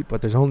got the loot,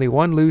 but there's only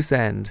one loose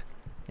end.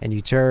 And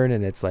you turn,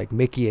 and it's like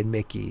Mickey and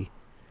Mickey.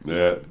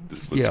 Yeah,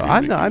 this You know,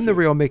 I'm the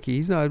real Mickey.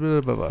 He's not. Blah,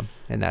 blah, blah.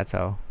 And that's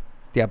how.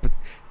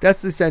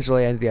 That's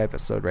essentially the end of the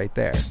episode right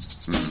there.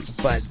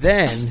 But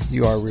then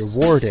you are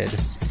rewarded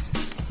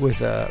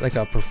with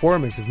a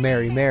performance of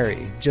Mary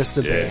Mary, just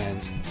the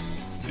band.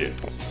 Yeah.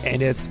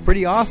 And it's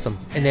pretty awesome.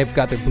 And they've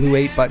got their blue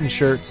 8-button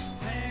shirts.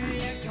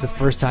 It's the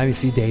first time you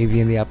see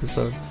Davey in the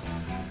episode.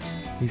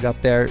 He's up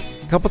there.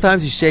 A couple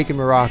times he's shaking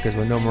maracas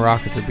when no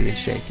maracas are being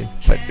shaken.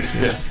 But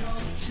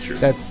Yes, it's true.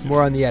 that's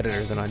more on the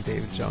editor than on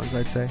David Jones,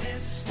 I'd say.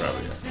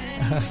 Probably,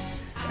 yeah.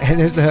 And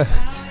there's a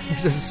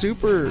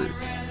super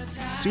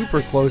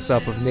close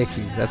up of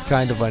Mickey. That's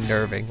kind of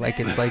unnerving. Like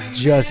it's like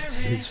just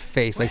his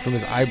face, like from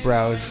his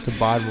eyebrows to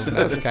bottom of his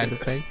mouth kind of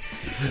thing.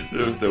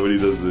 That when he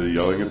does the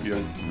yelling at the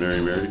end,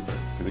 Mary Mary.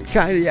 I think.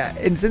 Kind of, yeah.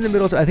 And it's in the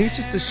middle. I think it's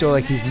just to show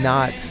like he's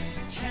not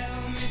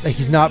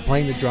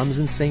playing the drums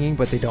and singing,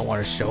 but they don't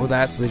want to show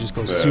that, so they just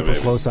go super maybe.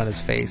 close on his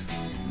face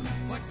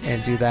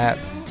and do that.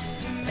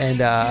 And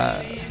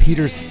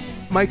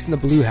Mike's in the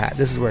blue hat.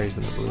 This is where he's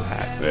in the blue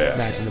hat, Yeah.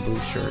 matching the blue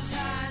shirts.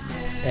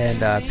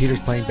 And Peter's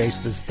playing bass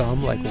with his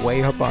thumb like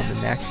way up on the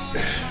neck.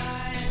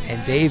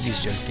 And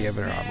Davey's just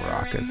giving her on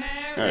maracas.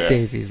 Oh, yeah.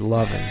 Davey's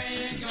loving.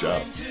 It's his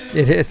job.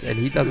 It is, and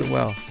he does it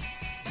well.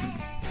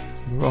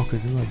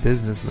 Maracas in my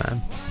business,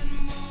 man.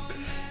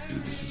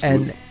 Business is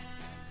And good.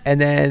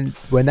 and then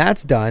when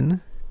that's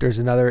done, there's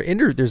an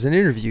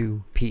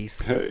interview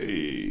piece.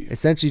 Hey.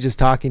 Essentially just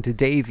talking to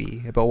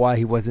Davey about why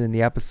he wasn't in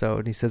the episode.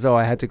 And he says, oh,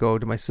 I had to go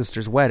to my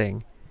sister's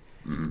wedding.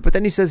 But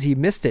then he says he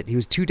missed it. He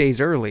was 2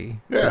 days early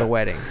for Yeah. the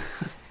wedding.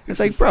 It's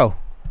like, bro,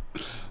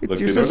 it's Look,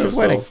 your they don't sister's have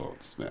wedding. cell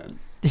phones, man.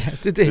 Yeah,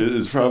 did they?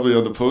 It's probably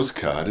on the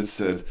postcard. It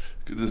said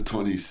the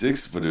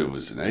 26th, but it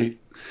was an 8.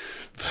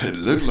 But it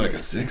looked like a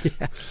 6.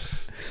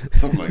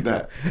 Something like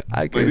that.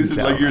 I Like, couldn't this is,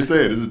 tell, like you're man.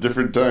 saying, this is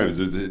different times.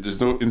 There's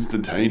no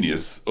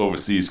instantaneous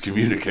overseas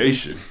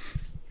communication.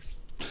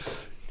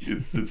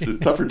 It's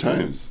tougher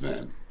times,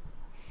 man.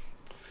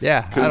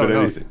 Yeah, Could I have don't been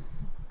know. anything.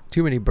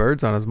 Too many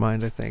birds on his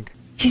mind, I think.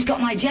 She's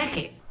got my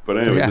jacket. But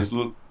anyway, Yeah. this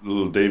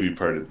little Davy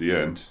part at the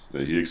end,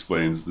 he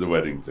explains the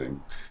wedding thing.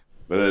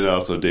 But then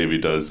also Davy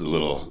does a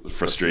little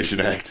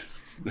frustration act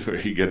where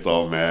he gets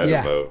all mad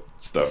Yeah. about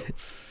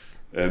stuff.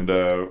 And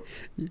I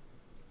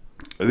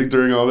think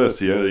during all this,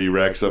 he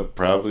racks up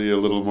probably a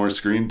little more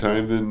screen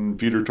time than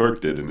Peter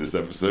Tork did in this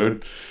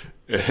episode.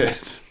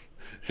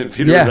 And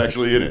Peter was Yeah.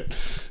 actually in it.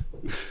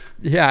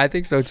 Yeah, I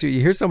think so too.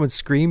 You hear someone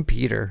scream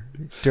Peter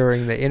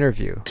during the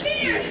interview.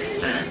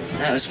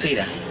 That was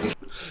Peter.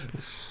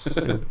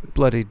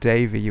 Bloody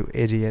Davy, you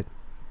idiot.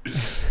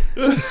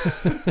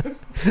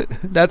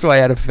 That's why I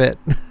had a fit.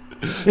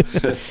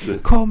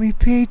 Call me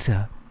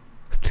Peter.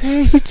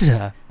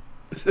 Peter.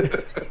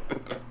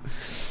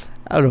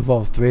 Out of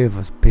all three of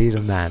us, Peter,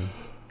 man.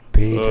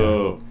 Peter.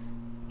 Oh,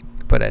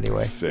 But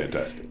anyway.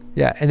 fantastic.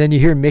 Yeah, and then you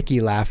hear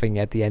Mickey laughing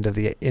at the end of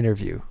the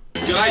interview.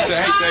 Good night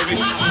there. Hey,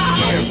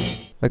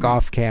 Davey. Like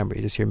off camera,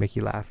 you just hear Mickey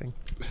laughing.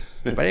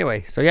 But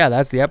anyway, so yeah,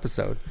 that's the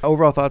episode.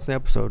 Overall thoughts on the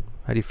episode.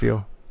 How do you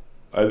feel?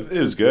 It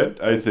was good.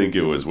 I think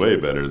it was way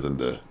better than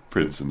the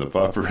Prince and the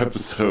Pauper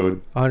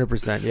episode.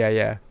 100%.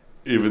 Yeah.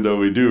 Even though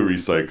we do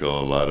recycle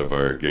a lot of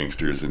our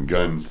gangsters and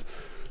guns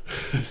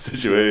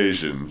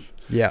situations.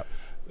 Yeah.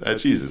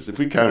 Jesus, if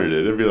we counted it,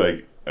 it'd be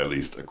like at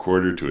least a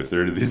quarter to a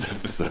third of these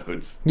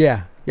episodes.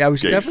 Yeah. Yeah, we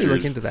should definitely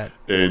look Gangsters into that.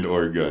 And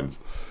or guns.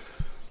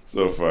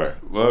 So far.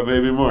 Well,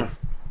 maybe more.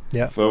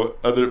 Yeah. But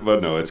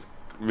no, it's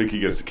Mickey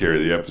gets to carry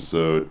the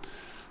episode.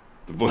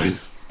 The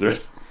boys,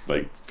 there's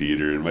like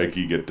Peter and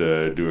Mikey get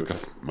to do a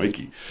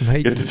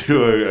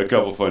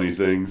couple funny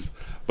things.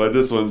 But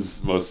this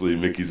one's mostly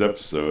Mickey's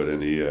episode,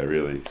 and he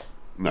really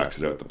knocks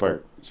it out the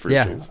park. His first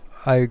chance.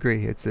 I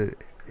agree. It's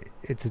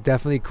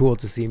definitely cool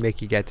to see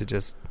Mickey get to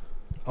just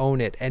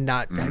own it and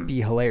not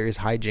be hilarious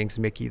hijinks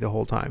Mickey the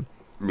whole time.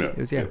 Yeah.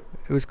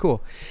 It was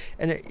cool.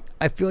 And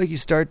I feel like you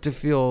start to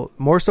feel,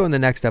 more so in the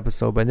next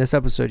episode, but in this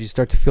episode you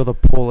start to feel the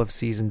pull of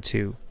season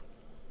 2.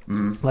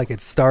 Like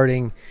it's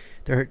starting,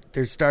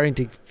 they're starting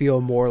to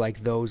feel more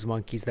like those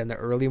monkeys than the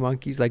early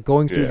monkeys. Like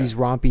going through these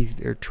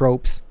rompy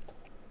tropes,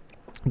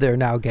 they're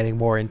now getting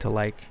more into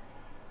like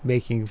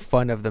making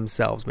fun of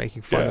themselves,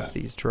 making fun of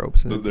these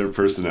tropes. And their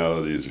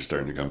personalities are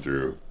starting to come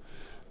through.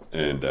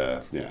 And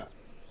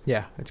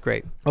yeah, it's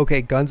great.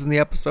 Okay, guns in the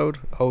episode?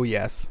 Oh,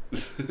 yes.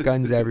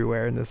 Guns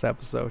everywhere in this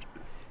episode.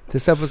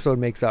 This episode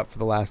makes up for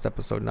the last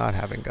episode not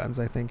having guns,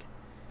 I think.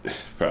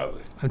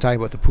 Probably. I'm talking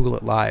about the Pool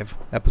It Live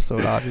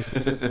episode,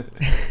 obviously.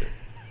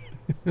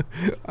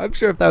 I'm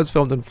sure if that was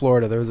filmed in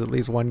Florida, there was at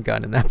least one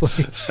gun in that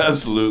place.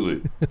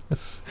 Absolutely.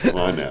 Come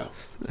on now.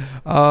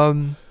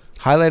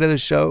 Highlight of the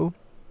show,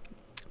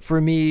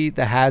 for me,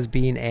 the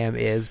has-been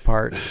is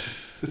part.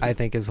 I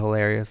think is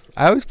hilarious.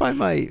 I always find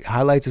my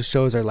highlights of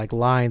shows are like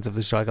lines of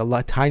the show,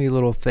 like tiny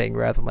little thing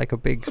rather than like a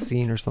big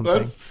scene or something.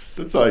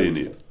 That's all you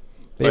need.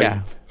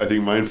 Like, I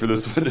think mine for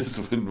this one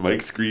is when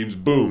Mike screams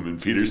 "boom" in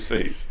Peter's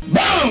face.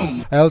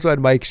 Boom! I also had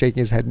Mike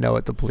shaking his head no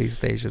at the police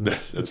station.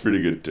 That's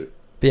pretty good too.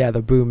 But yeah,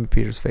 the boom in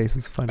Peter's face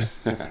is funny.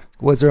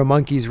 Was there a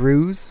monkey's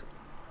ruse?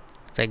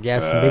 It's like,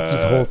 yes,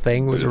 Mickey's whole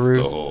thing was a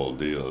ruse. The whole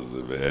deal,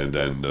 and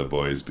then the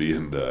boys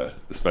being the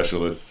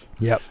specialists.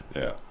 Yep.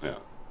 Yeah.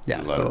 Yeah,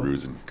 a lot of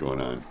rusing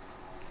going on.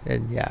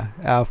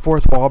 And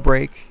fourth wall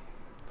break.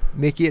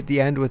 Mickey at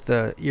the end with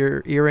the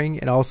earring,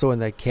 and also when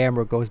the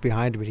camera goes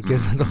behind him and he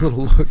gives him a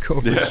little look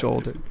over his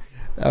shoulder.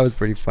 That was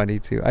pretty funny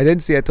too. I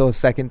didn't see it till the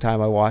second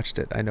time I watched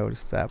it. I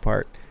noticed that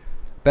part.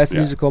 Best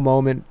musical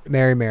moment,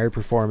 Mary Mary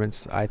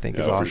performance, I think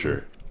is awesome. For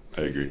sure.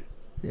 I agree.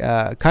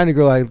 Yeah, Kind of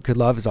Girl I Could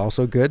Love is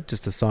also good.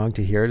 Just a song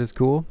to hear it is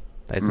cool.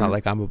 It's not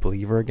like I'm a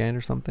believer again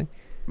or something.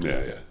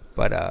 Yeah.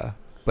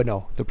 But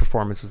no, the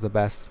performance was the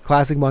best.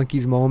 Classic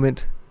Monkeys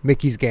moment.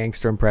 Mickey's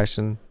gangster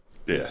impression.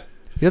 Yeah.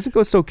 He doesn't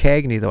go so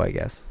Cagney though, I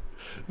guess.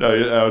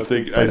 No, I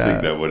think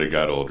that would have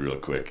got old real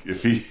quick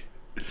if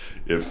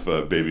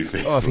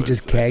Babyface. Oh, if he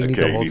just Cagney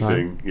the whole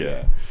time. Thing.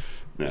 Yeah.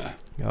 Nah.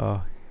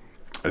 Oh.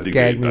 I think Cagney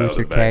they dialed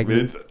it back.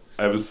 Cagney.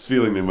 I was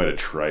feeling they might have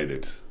tried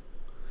it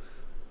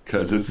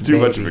because it's too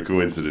much of a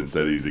coincidence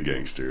that he's a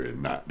gangster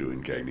and not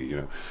doing Cagney, you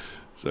know.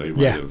 So he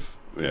might have.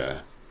 Yeah.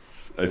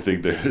 I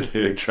think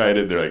they tried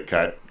it. They're like,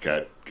 cut.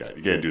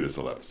 You can't do this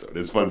whole episode.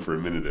 It's fun for a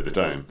minute at a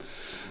time.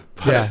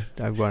 But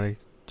I want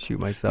to shoot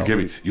myself. Give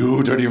me,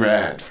 you dirty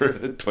rat, for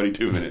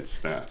 22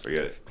 minutes. Nah,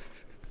 forget it.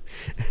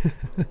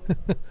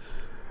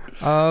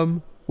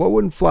 What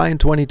wouldn't fly in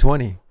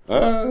 2020? I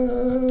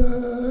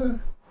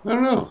don't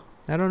know.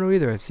 I don't know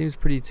either. It seems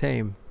pretty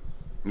tame.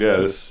 Yeah,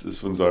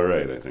 this one's all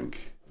right, I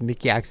think.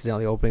 Mickey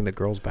accidentally opening the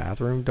girl's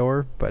bathroom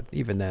door, but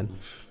even then,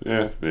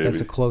 yeah, maybe. That's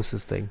the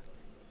closest thing.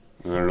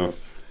 I don't know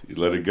if you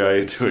let a guy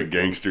into a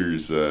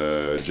gangster's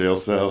jail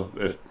cell.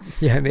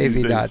 Yeah,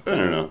 maybe not. I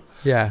don't know.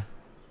 Yeah.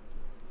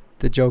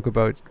 The joke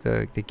about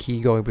the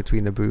key going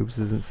between the boobs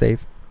isn't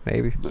safe,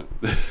 maybe. No.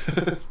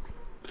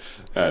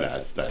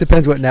 That's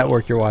depends what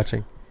network you're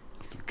watching.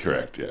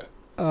 Correct, yeah.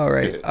 All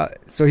right.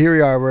 So here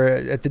we are. We're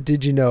at the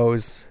Did You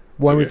Knows.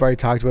 One we've already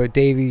talked about.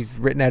 Davey's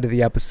written out of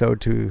the episode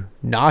to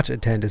not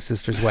attend his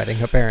sister's wedding,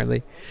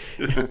 apparently.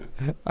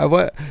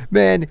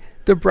 Man,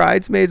 the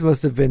bridesmaids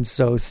must have been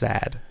so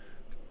sad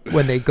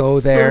when they go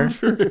there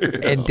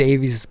and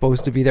Davey's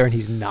supposed to be there and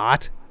he's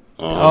not.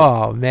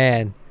 Oh,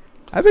 man.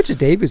 I bet you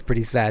Davey's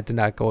pretty sad to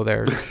not go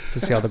there to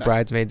see all the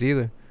bridesmaids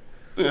either.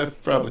 Yeah,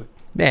 probably.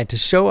 Man, to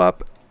show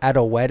up at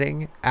a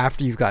wedding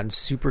after you've gotten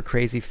super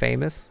crazy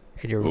famous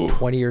and you're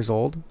 20 years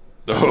old.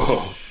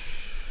 Oh.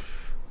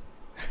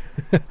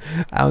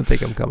 I don't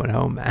think I'm coming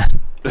home, man.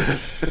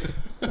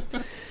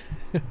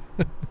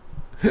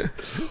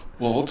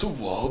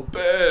 Wall-to-wall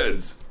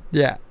beds.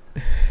 Yeah.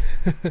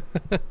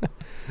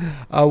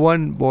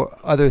 One more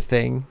other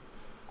thing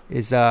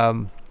is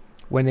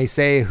when they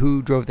say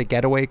who drove the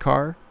getaway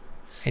car,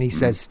 and he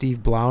says Steve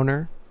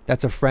Blauner,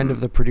 that's a friend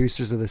of the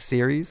producers of the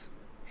series,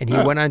 and he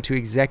went on to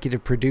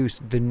executive produce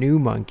The New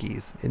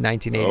Monkeys in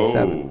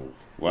 1987. Oh,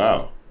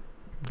 wow.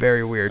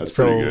 Very weird. That's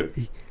pretty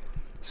good.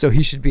 So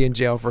he should be in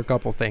jail for a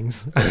couple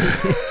things.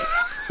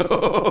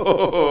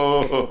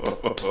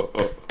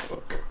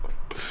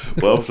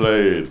 Well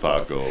played,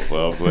 Paco.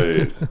 Well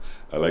played.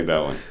 I like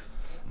that one.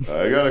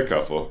 I got a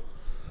couple.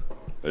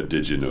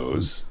 Did you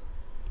knows?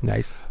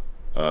 Nice.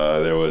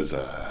 There was,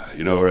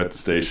 we're at the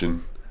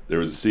station. There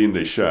was a scene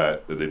they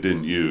shot that they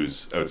didn't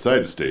use outside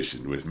the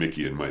station with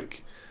Mickey and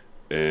Mike.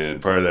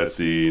 And part of that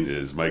scene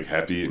is Mike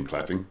happy and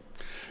clapping.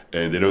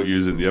 And they don't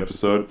use it in the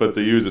episode, but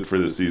they use it for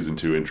the season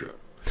 2 intro.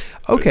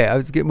 Okay,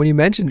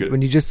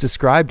 when you just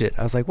described it,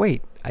 I was like,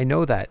 wait, I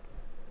know that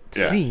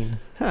scene.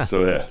 Huh.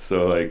 So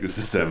this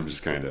is them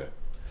just kind of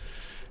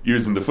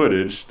using the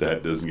footage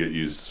that doesn't get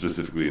used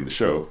specifically in the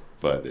show,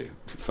 but they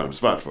found a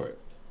spot for it.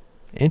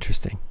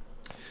 Interesting.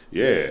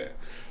 Yeah,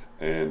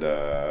 and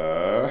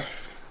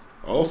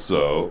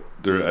also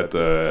they're at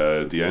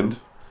the end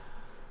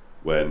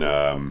when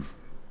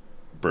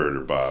Bert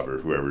or Bob or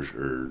whoever,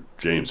 or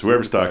James,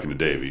 whoever's talking to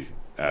Davey,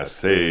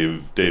 asks, "Hey,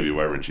 Davey,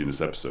 why weren't you in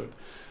this episode?"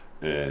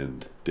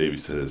 And Davey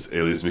says,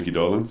 "Alias Mickey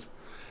Dolenz."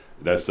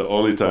 That's the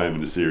only time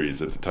in the series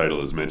that the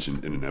title is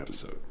mentioned in an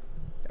episode.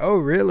 Oh,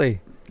 really?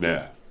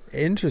 Yeah.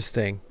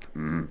 Interesting.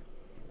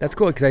 That's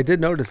cool, because I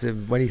did notice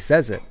him when he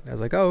says it. I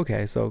was like, oh,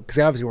 okay. So, because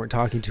they obviously weren't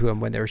talking to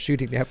him when they were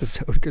shooting the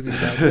episode, because he's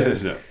not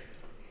there. No.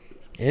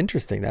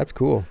 Interesting. That's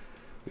cool.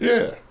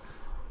 Yeah.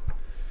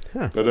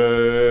 Huh. But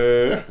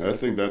I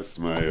think that's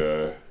my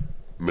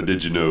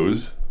Did You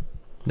Knows.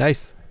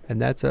 Nice.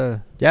 And that's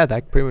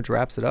that pretty much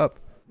wraps it up.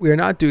 We are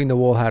not doing the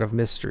Wool Hat of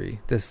Mystery.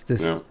 This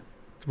No.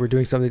 We're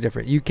doing something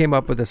different. You came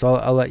up with this.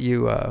 I'll let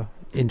you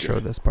intro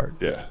this part.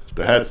 Yeah,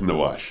 the hat's in the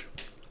wash.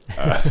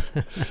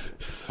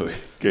 So we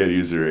can't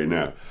use it right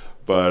now.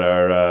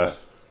 But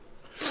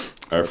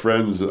our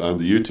friends on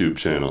the YouTube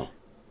channel,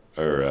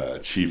 our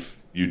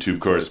chief YouTube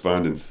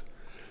correspondents,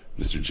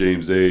 Mr.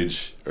 James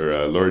Age,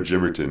 or Lord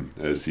Jimmerton,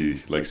 as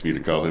he likes me to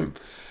call him,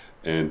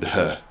 and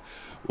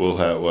Wool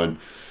Hat One.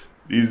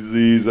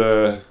 These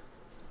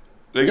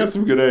they got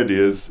some good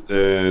ideas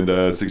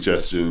and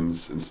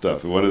suggestions and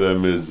stuff. And one of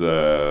them is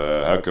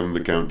how come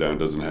the countdown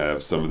doesn't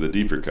have some of the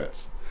deeper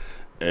cuts?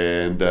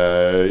 And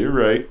you're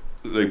right.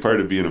 Like, part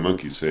of being a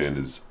Monkees fan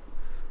is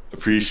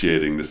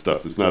appreciating the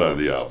stuff that's not on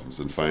the albums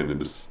and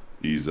finding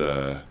these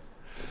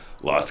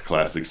lost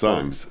classic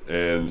songs.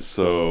 And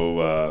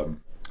so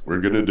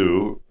we're going to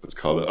do what's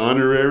called an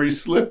honorary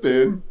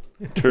slip-in,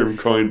 term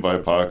coined by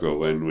Paco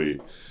when we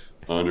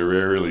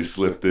honorarily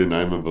slipped in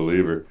I'm a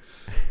Believer.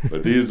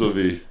 But these will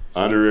be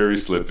honorary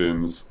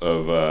slip-ins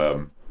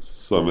of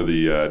some of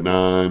the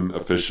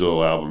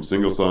non-official album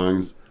single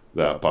songs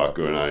that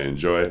Paco and I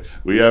enjoy.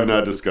 We have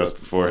not discussed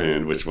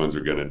beforehand which ones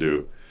we're going to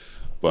do,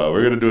 but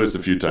we're going to do this a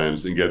few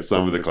times and get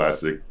some of the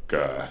classic,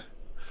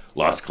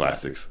 lost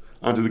classics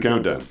onto the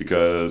countdown,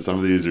 because some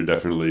of these are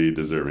definitely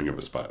deserving of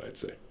a spot, I'd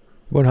say.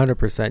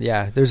 100%,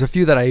 yeah. There's a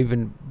few that I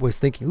even was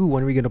thinking, ooh,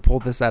 when are we going to pull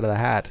this out of the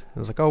hat? I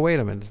was like, oh, wait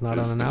a minute, it's not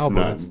on an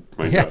album.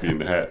 Might not be in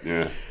the hat,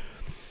 yeah.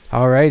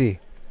 Alrighty.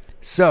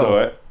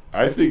 So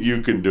I think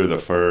you can do the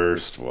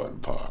first one,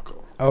 Paco.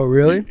 Oh,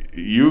 really?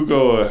 You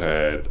go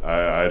ahead.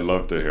 I'd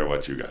love to hear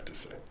what you got to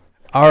say.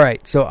 All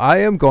right. So I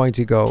am going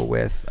to go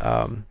with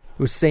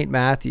St.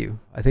 Matthew.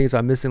 I think it's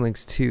on Missing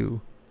Links 2.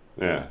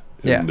 Yeah.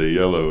 Yeah. The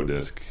yellow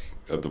disc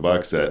of the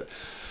box set.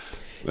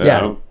 Yeah.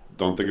 I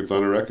don't think it's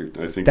on a record.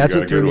 I think that's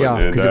you got what a threw good me one. off,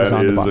 And because it was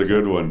on the that box is a set.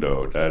 good one,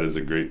 though. That is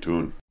a great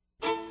tune.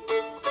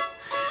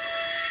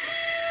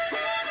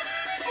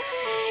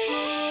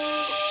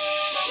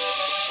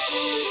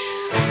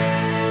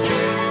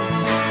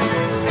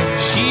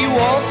 She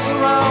walks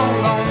around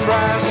on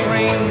brass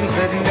rings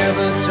that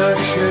never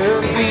touch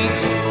her feet.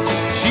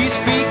 She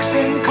speaks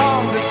in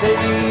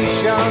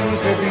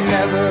conversations that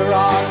never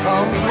are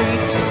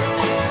complete.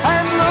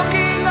 And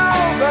looking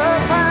over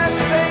past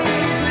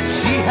things that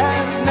she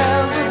has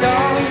never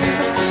done,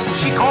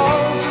 she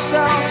calls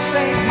herself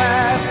St.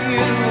 Matthew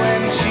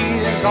and she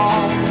is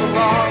on the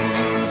run.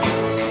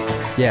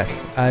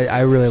 Yes,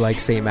 I really like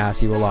St.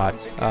 Matthew a lot.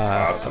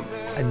 Awesome.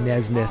 A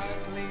Nesmith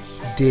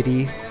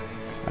ditty,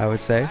 I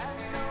would say.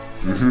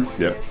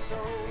 Mm-hmm. Yep.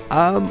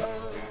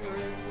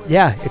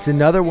 Yeah, it's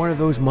another one of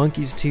those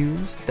Monkees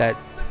tunes that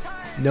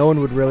no one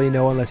would really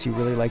know unless you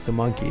really like the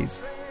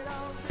Monkees.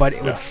 But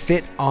it would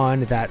fit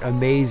on that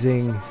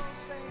amazing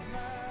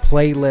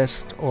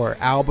playlist or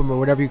album or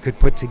whatever you could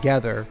put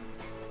together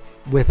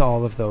with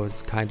all of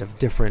those kind of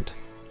different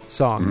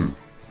songs.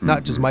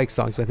 Not just Mike's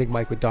songs, but I think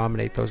Mike would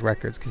dominate those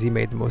records because he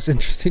made the most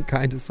interesting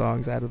kind of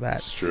songs out of that.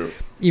 It's true.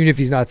 Even if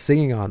he's not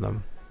singing on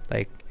them,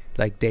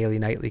 like daily,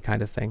 nightly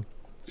kind of thing.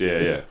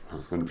 Yeah,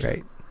 100%.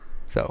 Right.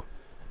 So,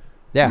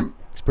 yeah,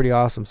 it's pretty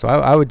awesome. So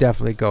I would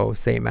definitely go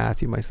St.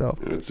 Matthew myself.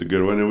 It's a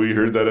good one. And we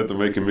heard that at the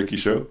Mike and Mickey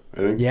show, I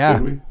think. Yeah.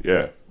 Didn't we?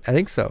 Yeah. I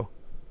think so.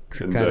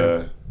 And Kind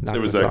of knock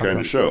there was the that socks kind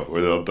off. of show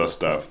where they'll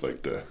dust off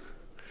like the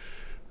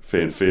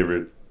fan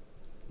favorite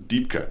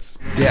deep cuts.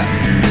 Yeah.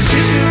 She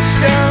sits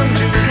down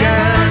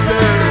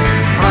together,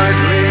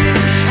 hardly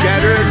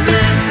shattered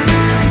then.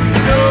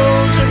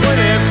 Knows that when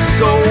it's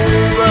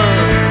over,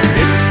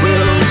 it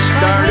will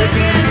start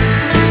again.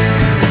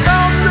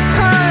 About the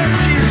time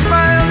she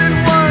smiled, it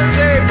was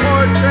a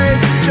portrait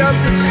of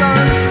the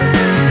sun.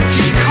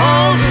 She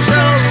calls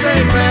herself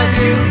St.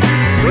 Matthew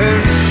when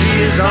she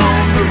is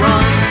on the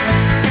run.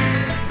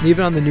 And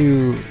even on the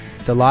new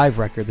live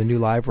record,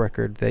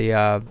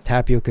 the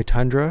Tapioca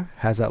Tundra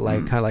has that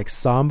kind of like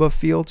samba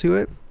feel to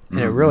it, and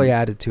it really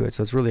added to it.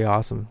 So it's really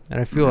awesome.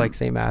 And I feel like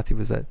St. Matthew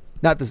was it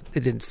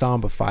didn't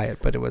sambify it,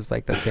 but it was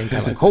like that same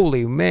kind of like,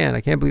 holy man,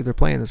 I can't believe they're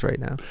playing this right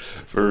now.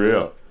 For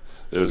real.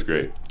 It was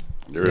great.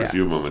 There were a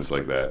few moments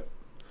like that.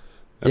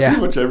 And Yeah.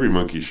 pretty much every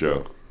Monkey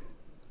show,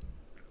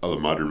 all the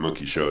modern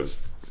Monkey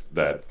shows,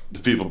 that the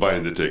people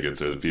buying the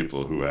tickets are the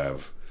people who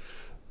have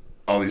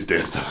all these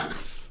damn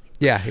songs.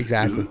 Yeah,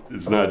 exactly.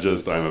 It's not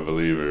just I'm a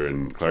Believer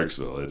in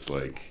Clarksville. It's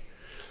like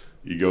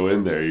you go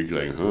in there, you're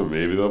like,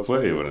 maybe they'll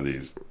play one of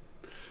these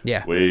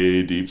Yeah.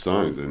 way deep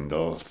songs, and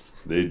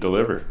they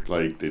deliver.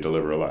 Like, they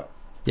deliver a lot.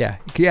 Yeah.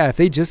 If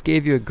they just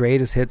gave you a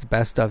greatest hits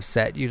best of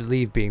set, you'd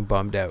leave being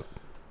bummed out.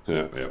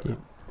 Yeah.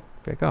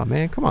 Like, oh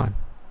man, come on,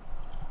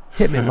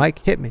 hit me, Mike,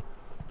 hit me.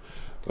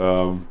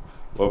 Well,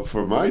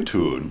 for my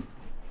tune,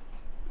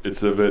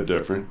 it's a bit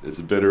different. It's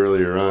a bit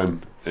earlier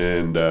on,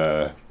 and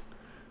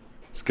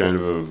it's kind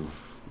of a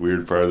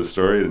weird part of the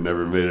story. It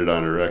never made it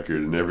on a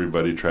record, and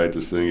everybody tried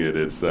to sing it.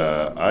 It's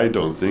I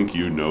Don't Think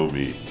You Know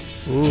Me.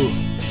 Ooh,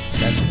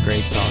 that's a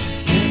great song.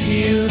 If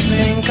you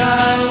think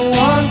I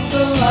want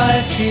the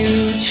life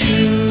you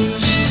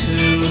choose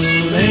to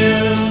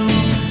live,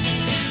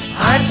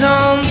 I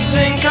don't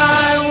think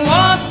I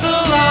want the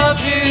love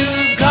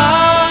you've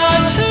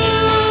got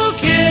to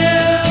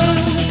give.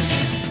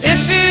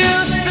 If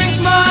you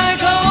think my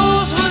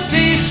goals would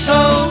be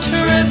so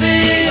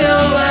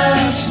trivial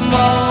and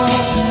small,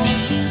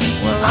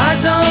 well, I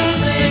don't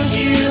think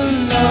you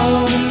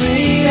know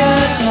me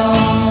at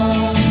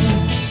all.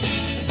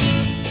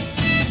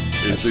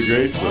 It's a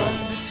great song.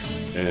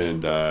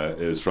 And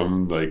it's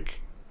from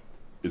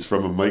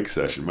a Mike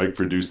session. Mike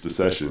produced the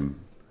session,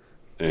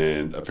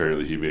 and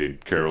apparently he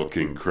made Carole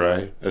King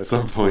cry at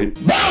some point.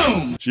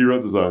 Boom! She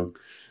wrote the song,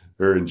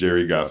 her and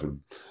Jerry Goffin,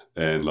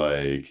 and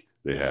they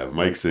have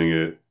Mike sing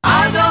it.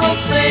 I don't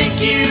think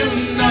you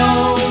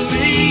know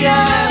me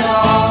at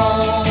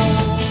all.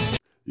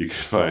 You could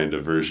find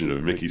a version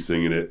of Mickey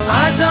singing it.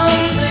 I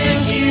don't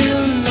think you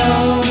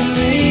know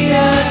me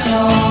at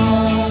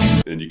all.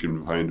 And you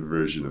can find a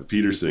version of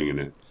Peter singing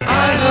it.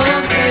 I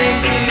don't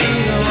think you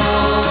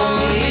know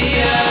me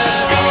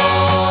at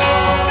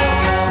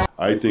all.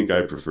 I think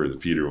I prefer the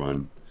Peter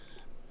one.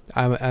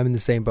 I'm in the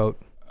same boat.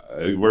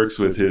 It works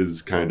with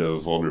his kind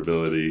of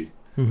vulnerability.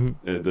 Mm-hmm.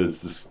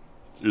 There's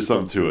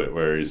something to it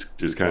where he's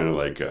just kind of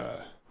like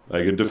a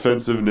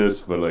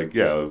defensiveness, but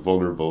a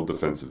vulnerable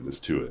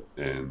defensiveness to it.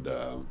 And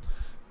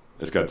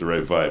it's got the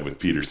right vibe with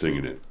Peter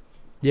singing it.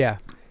 Yeah.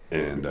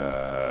 And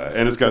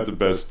it's got the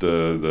best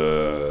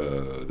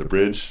the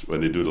bridge when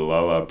they do the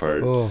la la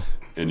part,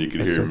 and you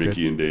can hear so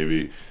Mickey and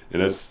Davey,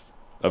 and that's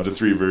of the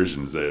three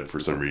versions that for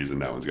some reason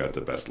that one's got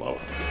the best la la.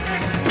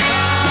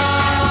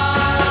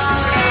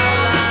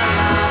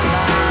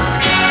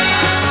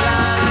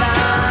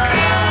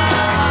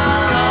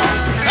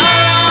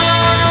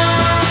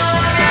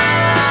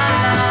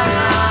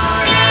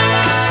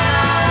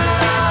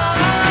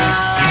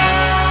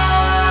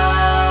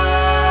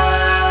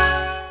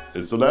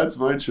 And so that's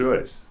my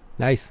choice.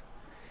 Nice.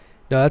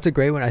 No, that's a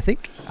great one. I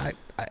think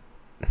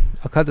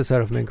I'll cut this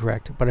out if I'm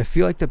incorrect, but I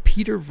feel like the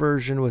Peter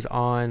version was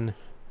on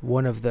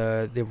one of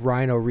the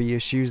Rhino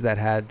reissues that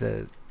had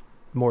the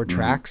more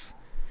tracks.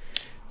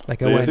 I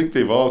think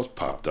they've all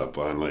popped up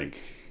on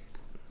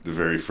the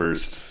very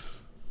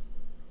first,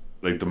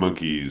 the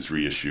Monkees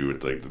reissue with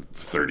the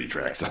 30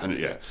 tracks on it.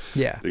 Yeah.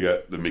 Yeah. They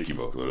got the Mickey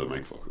vocal or the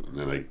Mike vocal, and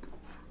then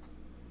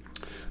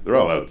they're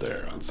all out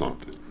there on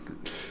something.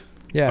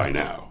 Yeah. By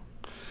now.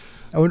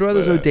 I wonder why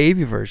there's no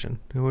Davey version.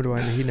 I wonder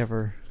why he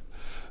never.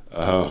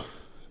 I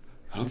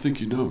don't think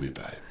you know me,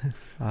 babe.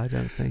 I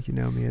don't think you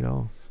know me at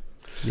all.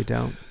 You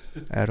don't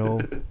at all.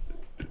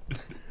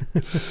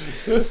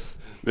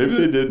 Maybe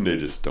they did, and they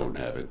just don't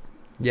have it.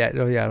 Yeah,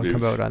 it'll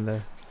come out on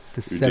the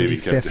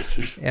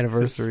 75th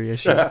anniversary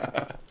issue.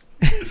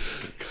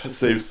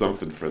 Save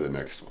something for the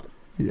next one.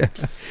 Yeah.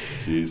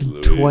 Jeez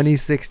Louise.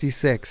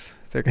 2066.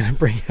 They're gonna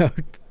bring out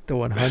the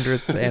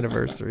 100th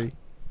anniversary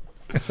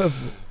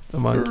of the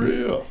Monkees. For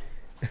real.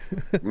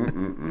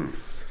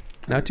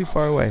 Not too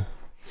far away.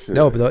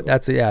 No, but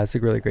that's a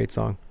really great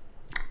song.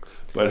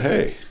 But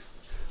hey,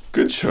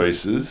 good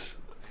choices.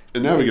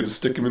 And now we get to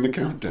stick them in the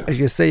countdown. I was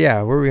gonna say, where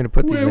are we gonna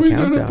put these in the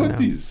countdown now?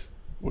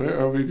 Where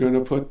are we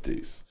gonna put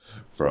these?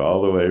 For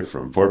all the way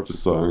from Porpoise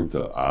Song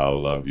to I'll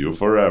Love You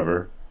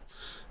Forever.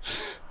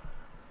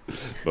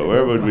 But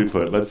where would we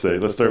put? Let's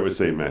start with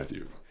St.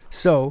 Matthew.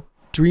 So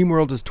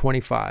Dreamworld is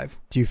 25.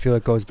 Do you feel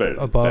it goes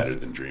above? Better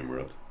than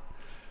Dreamworld.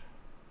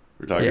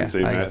 We're talking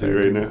St. Matthew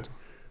right now?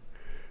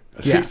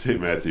 I think St.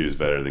 Matthew is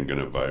better than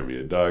Gonna Buy Me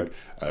a Dog.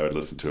 I would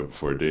listen to it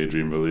before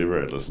Daydream Believer.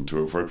 I'd listen to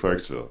it before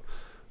Clarksville.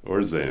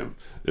 Or Zam.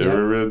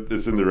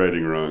 It's in the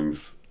Righting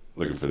Wrongs,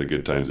 looking for the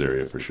good times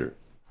area for sure.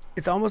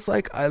 It's almost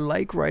like I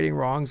like Righting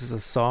Wrongs as a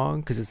song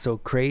because it's so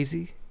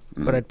crazy,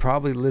 but I'd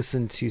probably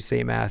listen to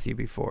St. Matthew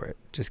before it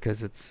just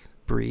because it's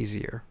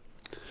breezier.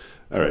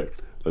 All right.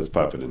 Let's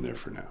pop it in there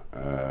for now.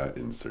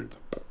 Insert.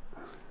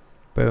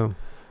 Boom.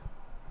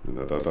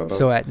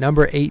 So at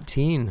number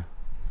 18,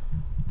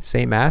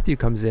 St. Matthew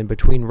comes in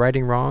between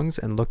Righting Wrongs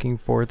and Looking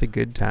for the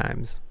Good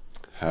Times.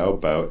 How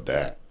about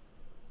that?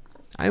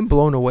 I'm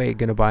blown away.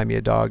 Gonna Buy Me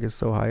a Dog is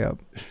so high up.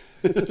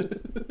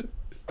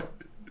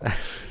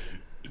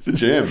 It's a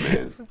jam,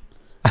 man.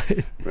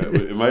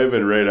 It might have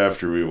been right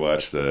after we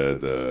watched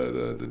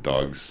the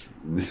dogs,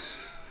 the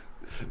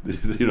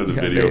video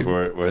maybe.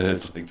 For it, where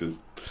it's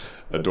just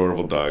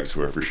adorable dogs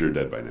who are for sure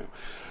dead by now.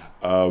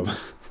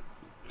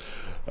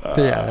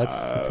 That's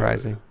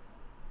surprising.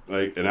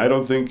 And I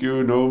Don't Think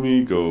You Know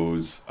Me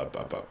goes up.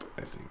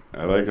 I think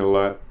I like it a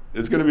lot.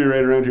 It's gonna be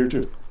right around here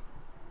too.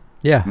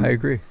 Yeah, I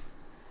agree.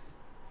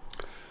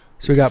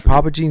 So we got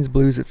Papa Jean's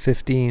Blues at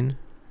 15,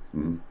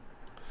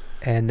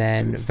 And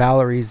then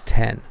Valerie's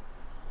 10.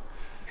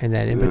 And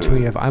then in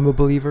between, if I'm a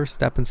Believer,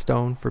 Stepping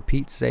Stone, For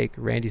Pete's Sake,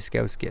 Randy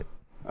Skouskit.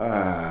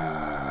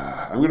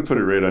 I'm going to put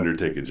it right under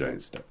Take a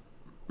Giant Step.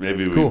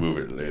 Maybe we move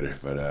it later,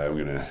 but I'm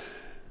going to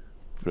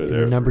put it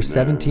there. The number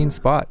 17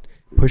 spot,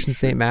 pushing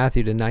St.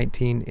 Matthew to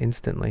 19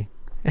 instantly.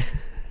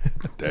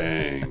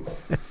 Dang.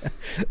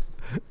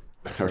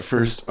 Our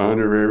first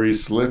honorary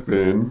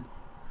slip-in.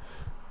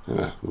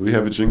 Will we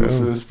have a jingle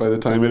for this by the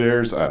time it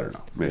airs? I don't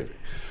know. Maybe.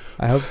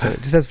 I hope so.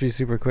 It just has to be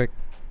super quick.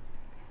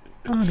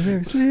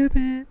 Honorary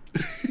slip-in.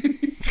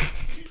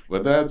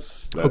 But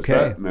that's okay.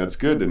 That, and that's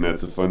good, and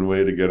that's a fun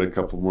way to get a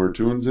couple more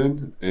tunes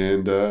in,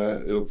 and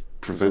it'll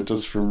prevent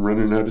us from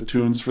running out of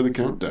tunes for the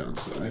countdown.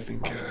 So I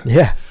think,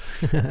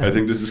 I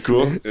think this is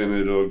cool, and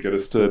it'll get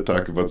us to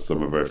talk about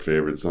some of our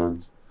favorite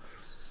songs.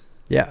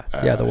 Yeah,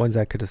 the ones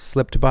that could have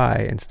slipped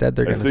by. Instead,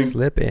 they're going to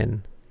slip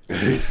in.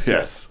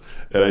 Yes,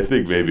 and I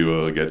think maybe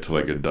we'll get to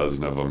like a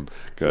dozen of them,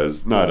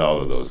 because not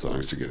all of those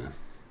songs are going to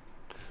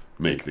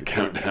make the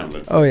countdown.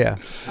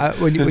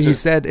 When you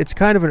said it's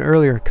kind of an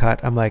earlier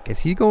cut, I'm like, is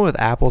he going with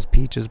apples,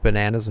 peaches,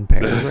 bananas, and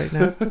pears right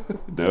now?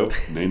 No,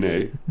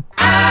 nay.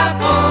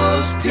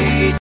 Apples,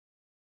 peaches.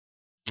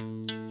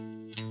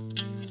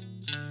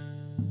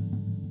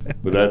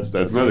 But that's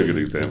another good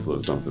example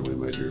of something we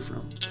might hear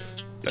from.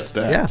 That's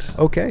that. Yeah.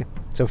 Okay.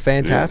 So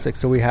fantastic. Yeah.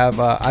 So we have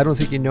I Don't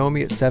Think You Know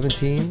Me at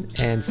 17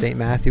 and St.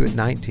 Matthew at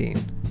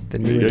 19. The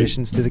new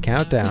additions to the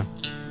countdown.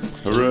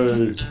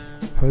 Hooray!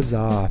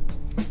 Huzzah!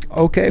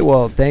 Okay,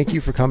 well, thank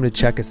you for coming to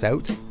check us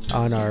out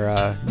on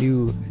our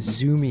new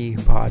Zoomy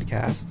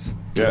podcasts.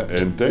 Yeah,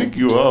 and thank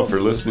you all for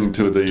listening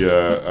to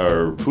the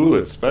our Pool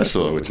It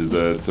special, which is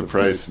a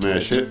surprise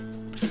smash hit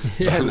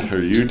on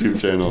our YouTube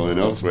channel and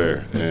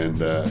elsewhere.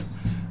 And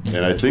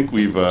I think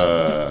we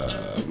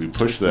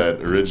pushed that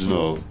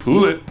original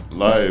Pool It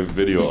live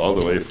video all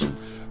the way from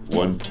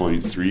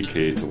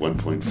 1.3K to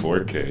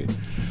 1.4K.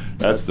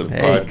 That's the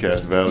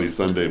Podcast Valley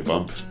Sunday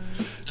bump.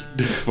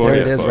 There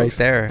it is, folks. Right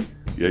there.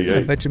 Yeah.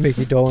 I bet you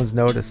Mickey Dolenz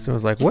noticed and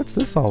was like, what's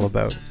this all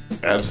about?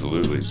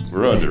 Absolutely.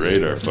 We're on the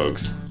radar,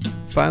 folks.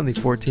 Finally,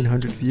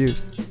 1,400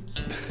 views.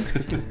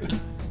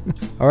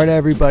 All right,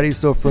 everybody.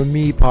 So from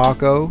me,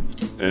 Paco.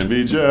 And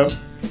me,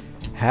 Jeff.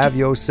 Have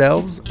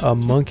yourselves a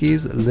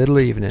monkey's little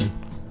evening.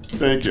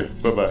 Thank you.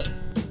 Bye-bye.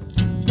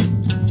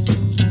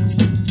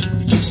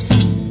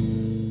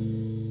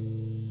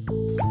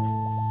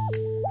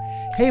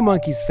 Hey,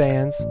 Monkeys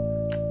fans.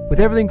 With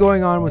everything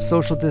going on with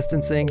social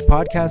distancing,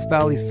 Podcast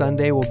Valley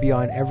Sunday will be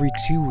on every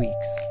 2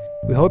 weeks.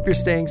 We hope you're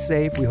staying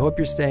safe, we hope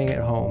you're staying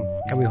at home,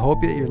 and we hope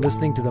that you're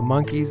listening to the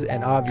Monkeys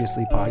and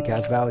obviously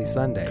Podcast Valley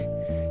Sunday.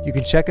 You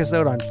can check us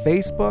out on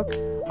Facebook,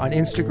 on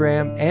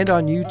Instagram, and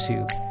on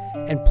YouTube.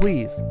 And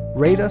please,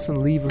 rate us and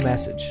leave a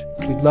message.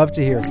 We'd love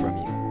to hear from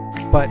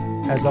you. But,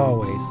 as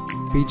always,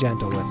 be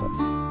gentle with us.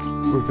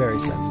 We're very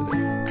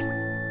sensitive.